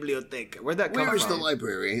la biblioteca? Where'd that come from? Where's the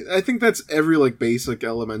library? I think that's every, like, basic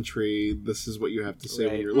elementary, this is what you have to say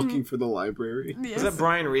when you're looking for the library. Yes. Is that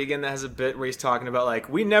Brian Regan that has a bit where he's talking about, like,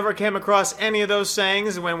 we never came across any of those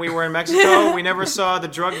sayings when we were in Mexico. We never saw the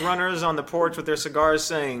drug runners on the porch with their cigars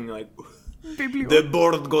saying, like, the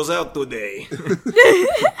board goes out today.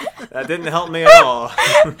 That didn't help me at all.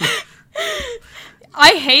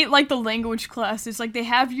 I hate, like, the language classes. Like, they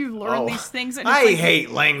have you learn these things. And I hate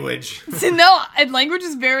language. No, and language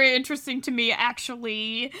is very interesting to me,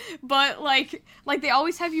 actually. But, like they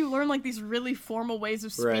always have you learn, like, these really formal ways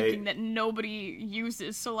of speaking that nobody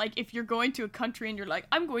uses. So, like, if you're going to a country and you're like,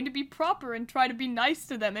 I'm going to be proper and try to be nice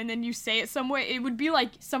to them, and then you say it some way, it would be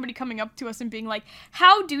like somebody coming up to us and being like,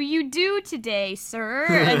 how do you do today, sir?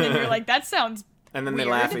 And then you're like, that sounds And then weird.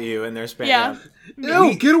 They laugh at you and they're Spanish. Yeah.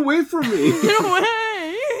 No, get away from me. Get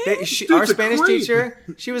away. Our Spanish teacher,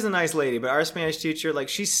 she was a nice lady, but our Spanish teacher, like,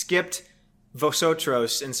 she skipped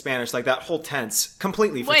vosotros in Spanish, like that whole tense,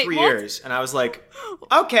 completely for 3 years. And I was like,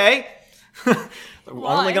 okay. We're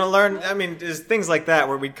only going to learn, I mean, there's things like that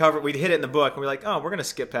where we'd hit it in the book, and we're like, oh, we're going to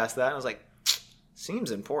skip past that. And I was like,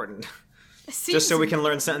 seems important. Just so we can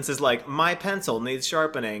learn sentences like, my pencil needs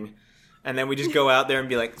sharpening. And then we just go out there and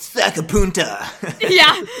be like, sacapunta.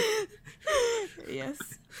 Yeah. Yes.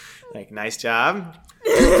 Like, nice job.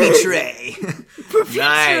 Poopy tray.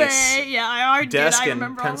 Nice. Tray. Yeah, I already Desk did. I and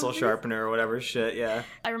remember pencil sharpener or whatever shit, yeah.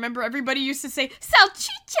 I remember everybody used to say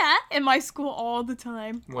salchicha in my school all the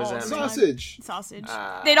time. What does that mean? Sausage. Sausage.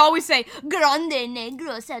 They'd always say, grande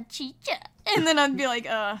negro salchicha. And then I'd be like,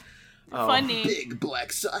 funny. Big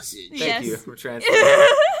black sausage. Thank you for translating.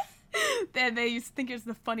 They used to think it was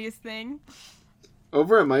the funniest thing.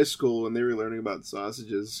 Over at my school, when they were learning about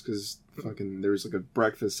sausages, because fucking there was like a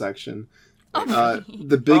breakfast section.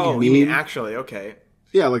 The big meme. You mean actually? Okay.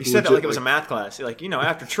 Yeah, like you said that like it was a math class. You're like,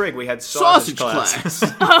 after trig we had sausage class. Yeah,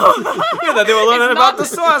 that they were learning about the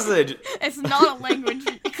sausage. It's not a language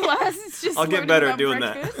class. It's just. I'll get better at doing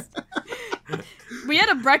breakfast. That. We had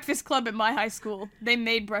a breakfast club at my high school. They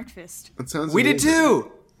made breakfast. That sounds. We amazing. did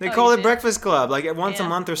too. They called it breakfast club. Like once a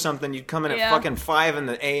month or something, you'd come in at fucking 5 in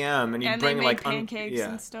the a.m. and you'd bring they made like pancakes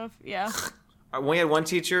and stuff. Yeah. We had one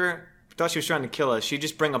teacher. Thought she was trying to kill us. She'd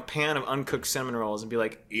just bring a pan of uncooked cinnamon rolls and be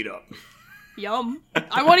like, "Eat up." Yum.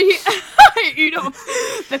 I want to eat up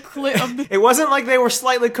the clip of the. It wasn't like they were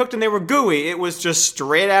slightly cooked and they were gooey. It was just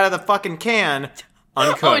straight out of the fucking can,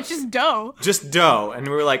 uncooked. Oh, it's just dough. Just dough. And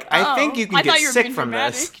we were like, I think you can get sick from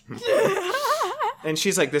this. And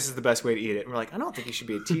she's like, this is the best way to eat it. And we're like, I don't think you should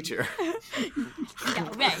be a teacher.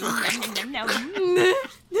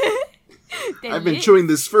 I've been chewing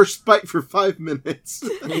this first bite for 5 minutes.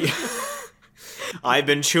 I've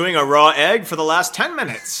been chewing a raw egg for the last 10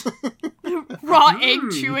 minutes. Raw egg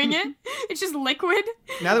chewing it? It's just liquid?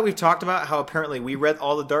 Now that we've talked about how apparently we read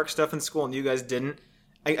all the dark stuff in school and you guys didn't,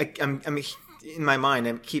 I'm in my mind,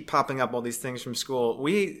 I keep popping up all these things from school.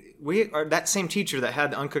 We are that same teacher that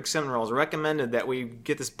had the uncooked cinnamon rolls recommended that we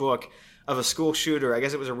get this book of a school shooter. I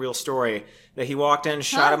guess it was a real story that he walked in,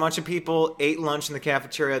 shot a bunch of people, ate lunch in the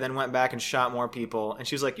cafeteria, then went back and shot more people. And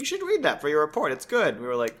she was like, "You should read that for your report. It's good." We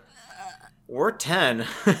were like, "We're 10."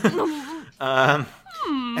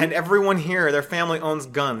 And everyone here, their family owns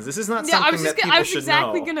guns. This is not something that people should know. I was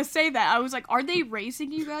exactly going to say that. I was like, are they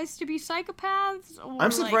raising you guys to be psychopaths? Or I'm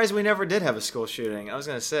surprised we never did have a school shooting. I was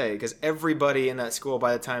going to say, because everybody in that school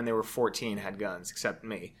by the time they were 14 had guns, except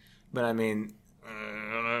me. But I mean,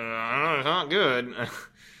 it's not good. A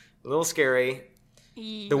little scary.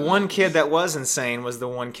 The one kid that was insane was the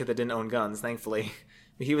one kid that didn't own guns, thankfully.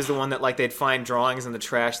 He was the one that, like, they'd find drawings in the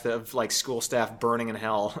trash of, like, school staff burning in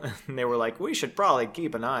hell. And they were like, we should probably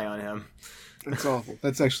keep an eye on him. That's awful.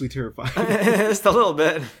 That's actually terrifying. Just a little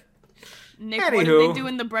bit. Nick, what did they do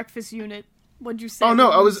in the breakfast unit? What'd you say? Oh no,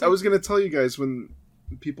 I was gonna tell you guys when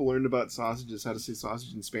people learned about sausages, how to say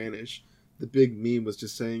sausage in Spanish. The big meme was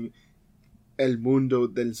just saying El Mundo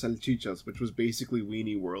del Salchichas, which was basically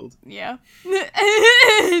Weenie World. Yeah.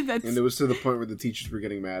 And it was to the point where the teachers were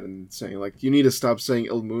getting mad and saying, like, you need to stop saying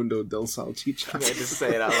El Mundo del Salchichas. They just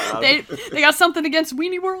say it out loud. They got something against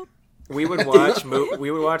Weenie World? We would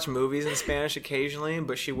watch movies in Spanish occasionally,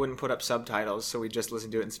 but she wouldn't put up subtitles, so we'd just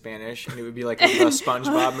listen to it in Spanish, and it would be like a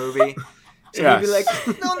SpongeBob movie. So we'd be like,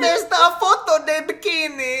 ¿Dónde está foto de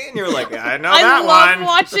bikini? And you're like, I know that one. I love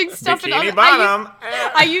watching stuff Bikini in bottom.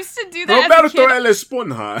 I used to do that as a kid. Roberto El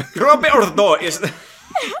Esponja. Roberto is...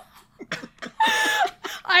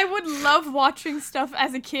 I would love watching stuff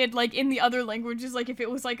as a kid, like, in the other languages, like, if it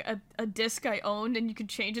was, like, a disc I owned, and you could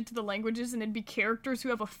change it to the languages, and it'd be characters who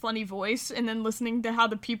have a funny voice, and then listening to how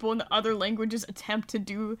the people in the other languages attempt to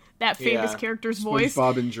do that famous character's voice.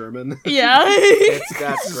 SpongeBob in German. Yeah.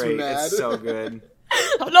 That's great. It's so good.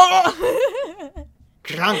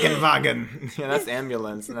 Krankenwagen. Yeah, that's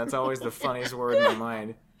ambulance, and that's always the funniest word in my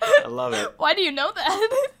mind. I love it. Why do you know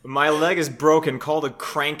that? My leg is broken, called a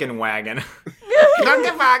Krankenwagen.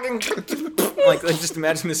 Like, just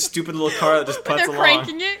imagine this stupid little car that just putts along. They're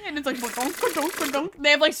cranking it, and it's like, ba-dunk. They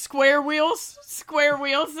have, like, square wheels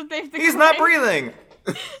that they've... He's not breathing!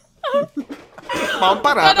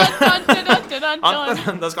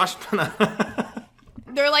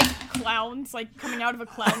 They're like clowns, like, coming out of a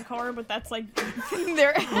clown car, but that's, like,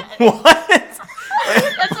 their... What? That's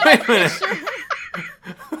what I picture.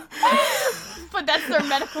 But that's their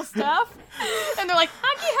medical staff. And they're like,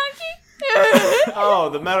 honky. Oh,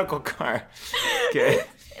 the medical car. Okay.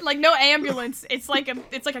 Like, no ambulance. It's like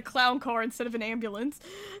a clown car instead of an ambulance.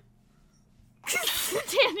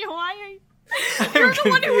 Daniel, why are you... You're the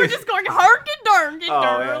one who were just going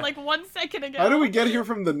harkin-darkin-darn like 1 second ago. How do we get here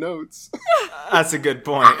from the notes? That's a good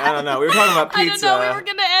point. I don't know. We were talking about pizza. I don't know. We were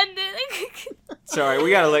going to end it. Sorry,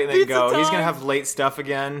 we gotta let Nick go. Time. He's gonna have late stuff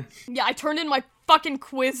again. Yeah, I turned in my fucking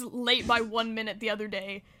quiz late by 1 minute the other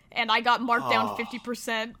day, and I got marked down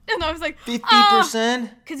 50%. And I was like, 50%?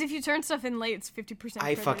 Because if you turn stuff in late, it's 50%.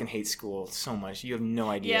 I fucking hate school so much. You have no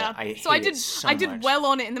idea. Yeah. I did well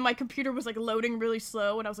on it, and then my computer was like loading really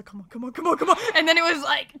slow, and I was like, come on. And then it was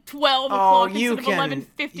like 12 o'clock instead of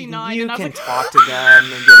 11:59. You and I was can like, talk to them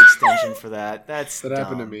and get extension for that. That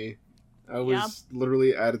happened to me. I was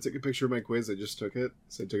literally, I had to take a picture of my quiz. I just took it.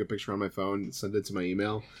 So I took a picture on my phone, sent it to my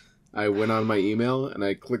email. I went on my email, and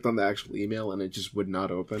I clicked on the actual email, and it just would not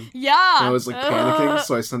open. Yeah! And I was, like, panicking,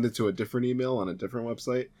 so I sent it to a different email on a different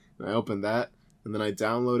website, and I opened that, and then I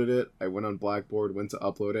downloaded it. I went on Blackboard, went to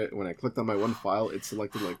upload it, and when I clicked on my one file, it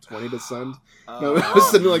selected, like, 20 to send. And I was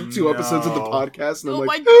sending, like, 2 episodes of the podcast, and I'm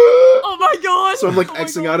like, oh my god! So I'm, like,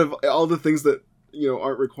 Xing out of all the things that, you know,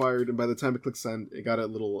 aren't required, and by the time I click send, it got a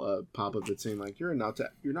little pop-up that saying, like, you're not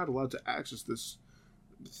allowed to access this...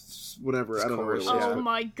 whatever, I don't know what it was. Oh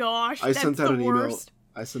my gosh, I sent out an email. Worst.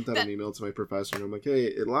 I sent out an email to my professor, and I'm like, hey,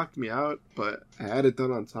 it locked me out, but I had it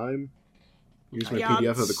done on time. Here's my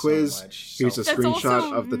PDF of the quiz. Here's a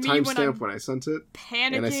screenshot of the timestamp when I sent it.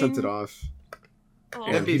 Panicking. And I sent it off.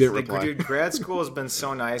 And he didn't reply. Dude, grad school has been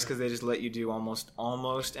so nice because they just let you do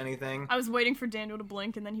almost anything. I was waiting for Daniel to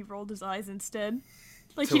blink, and then he rolled his eyes instead.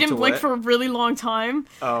 Like, he didn't blink for a really long time.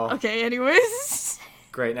 Oh. Okay, anyways.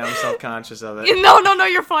 Great, now I'm self-conscious of it. No,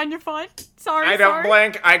 you're fine. Sorry, I don't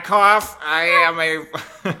blink, I cough, I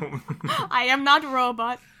am not a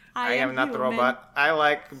robot. I am not the robot. I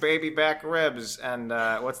like baby back ribs, and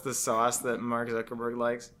what's the sauce that Mark Zuckerberg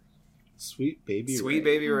likes? Sweet Baby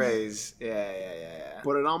Ray's. Yeah.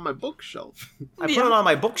 Put it on my bookshelf. I put it on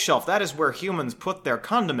my bookshelf. That is where humans put their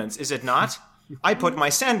condiments, is it not? I put my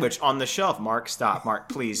sandwich on the shelf. Mark, stop. Mark,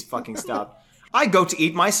 please fucking stop. I go to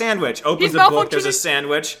eat my sandwich. Opens the book, there's a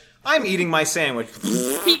sandwich. I'm eating my sandwich.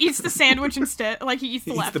 He eats the sandwich instead. Like, he eats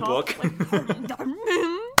the laptop. Eats the book.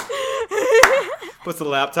 Puts the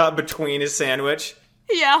laptop between his sandwich.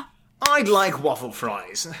 Yeah. I'd like waffle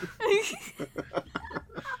fries.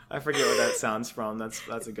 I forget what that sounds from.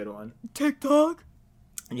 That's a good one. TikTok?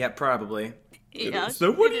 Yeah, probably. Yeah. So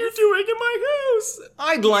what are you doing in my house?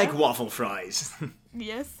 I'd like waffle fries.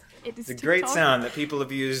 Yes. It's a great sound that people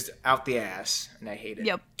have used out the ass, and I hate it.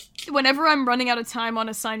 Yep. Whenever I'm running out of time on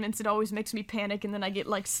assignments, it always makes me panic, and then I get,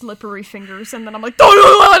 like, slippery fingers, and then I'm like,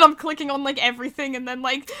 and I'm clicking on, like, everything, and then,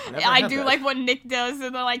 like, I do, like, what Nick does,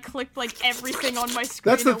 and then I click, like, everything on my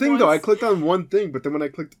screen. That's the thing, though. I clicked on one thing, but then when I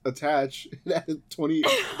clicked attach, it added 20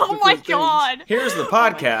 Oh my god! Here's the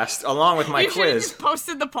podcast, along with my you quiz. Just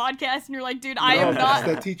posted the podcast, and you're like, dude, I am not...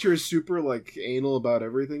 That teacher is super, like, anal about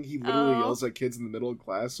everything. He literally yells at kids in the middle of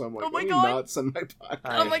class, so I'm like, let me not send my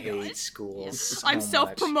podcast. I hate school so I'm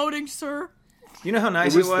self-promoting, sir. You know how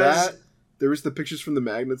nice it was? That, there was the pictures from the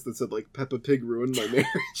magnets that said, like, Peppa Pig ruined my marriage.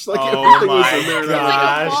 Like, oh my was in there.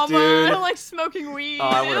 gosh, like dude. Like smoking weed. Oh,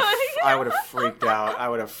 I would have freaked out. I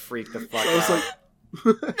would have freaked the fuck out. I was like...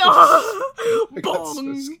 I got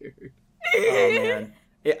so scared. Oh, man.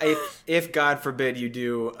 If God forbid you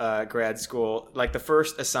do grad school, like the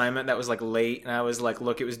first assignment that was like late, and I was like,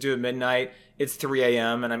 look, it was due at midnight. It's 3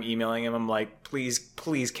 a.m. and I'm emailing him. I'm like, please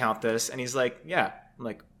count this. And he's like, yeah. I'm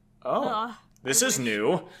like, oh, this is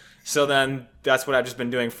new. So then that's what I've just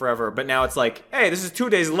been doing forever. But now it's like, hey, this is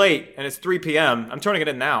 2 days late and it's 3 p.m. I'm turning it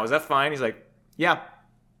in now. Is that fine? He's like, yeah.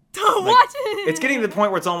 What? Like, it's getting to the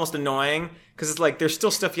point where it's almost annoying because it's like there's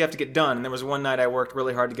still stuff you have to get done. And there was one night I worked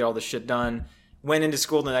really hard to get all this shit done. Went into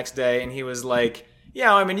school the next day and he was like,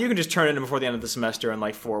 yeah, I mean, you can just turn it in before the end of the semester in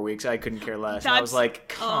like 4 weeks. I couldn't care less. And I was like,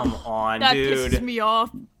 come on, dude. That pisses me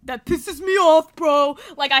off. That pisses me off, bro.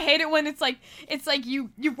 Like, I hate it when it's like you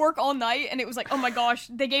work all night and it was like, oh my gosh,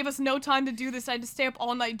 they gave us no time to do this. I had to stay up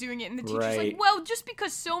all night doing it. And the teacher's like, well, just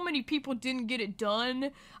because so many people didn't get it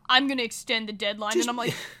done, I'm going to extend the deadline. And I'm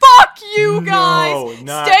like, fuck you guys.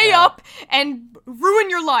 Stay up and ruin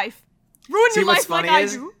your life. Ruin your life like I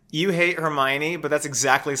do. You hate Hermione, but that's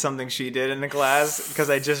exactly something she did in the class, because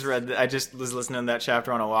I just was listening to that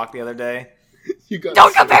chapter on a walk the other day.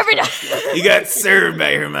 Don't compare me to... You got served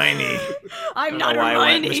by Hermione. I'm not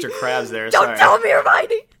Hermione. Mr. Krabs there, Don't tell me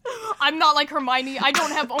Hermione. I'm not like Hermione. I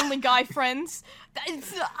don't have only guy friends.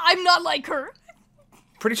 I'm not like her.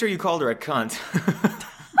 Pretty sure you called her a cunt.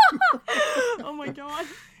 Oh my god.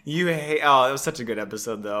 You hate... Oh, it was such a good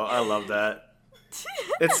episode, though. I love that.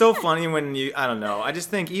 It's so funny when you... I don't know. I just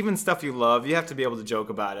think even stuff you love, you have to be able to joke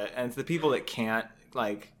about it. And it's the people that can't,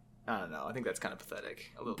 like... I don't know. I think that's kind of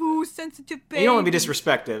pathetic. A little Boo, bit. sensitive baby. You don't want to be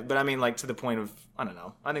disrespectful, but I mean, like, to the point of... I don't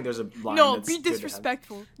know. I think there's a line that's be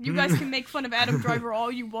disrespectful. You guys can make fun of Adam Driver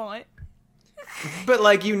all you want. But,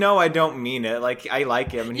 like, you know I don't mean it. Like, I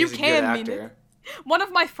like him, and he's a good actor. Mean it. One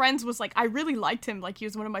of my friends was like, I really liked him. Like, he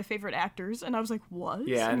was one of my favorite actors. And I was like, what?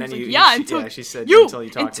 Yeah, and then like, she said until you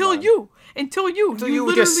talked until about you. Until you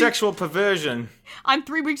with your sexual perversion. I'm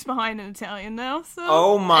 3 weeks behind in Italian now, so...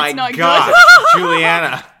 Oh my god,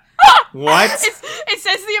 Juliana. What? It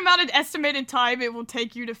says the amount of estimated time it will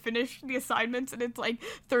take you to finish the assignments, and it's like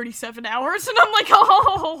 37 hours, and I'm like,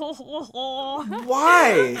 oh.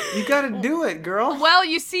 Why? You gotta do it, girl. Well,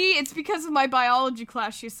 you see, it's because of my biology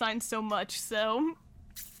class she assigned so much, so...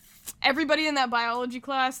 Everybody in that biology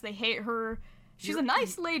class, they hate her. She's a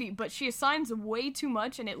nice lady, but she assigns way too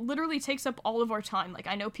much, and it literally takes up all of our time. Like,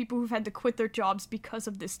 I know people who've had to quit their jobs because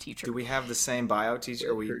of this teacher. Do we have the same bio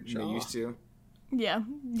teacher we used to? Yeah,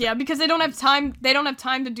 because they don't have time. They don't have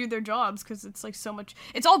time to do their jobs because it's like so much.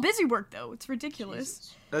 It's all busy work though. It's ridiculous.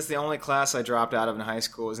 Jesus. That's the only class I dropped out of in high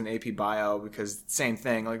school was an AP Bio because same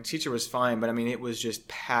thing. Like the teacher was fine, but I mean it was just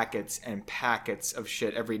packets and packets of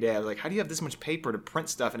shit every day. I was like, how do you have this much paper to print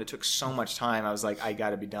stuff? And it took so much time. I was like, I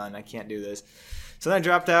gotta be done. I can't do this. So then I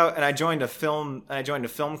dropped out and I joined a film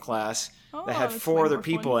class that had 4 other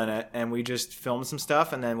people in it, and we just filmed some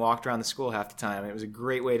stuff and then walked around the school half the time. It was a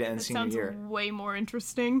great way to end senior year. Sounds way more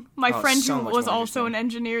interesting. My friend who was also an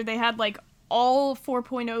engineer, they had like all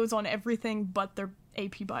 4.0s on everything but their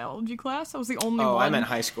AP biology class. I was the only one. Oh, I meant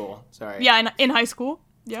high school. Sorry. Yeah, in high school.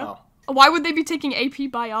 Yeah. Oh. Why would they be taking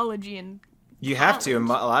AP biology in You have to. In a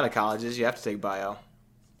lot of colleges, you have to take bio.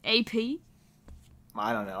 AP?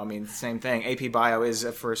 I don't know. I mean, same thing. AP Bio is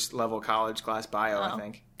a first level college class bio, I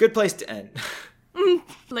think. Good place to end.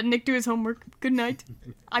 Let Nick do his homework. Good night.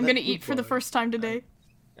 I'm going to eat for the first time today.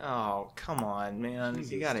 Oh, come on, man.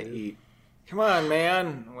 You got to eat. Come on,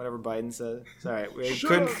 man. Whatever Biden said. Sorry. We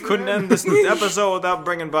couldn't end this episode without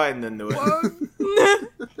bringing Biden into it.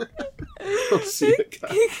 I'll see you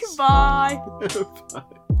guys. Bye. Bye.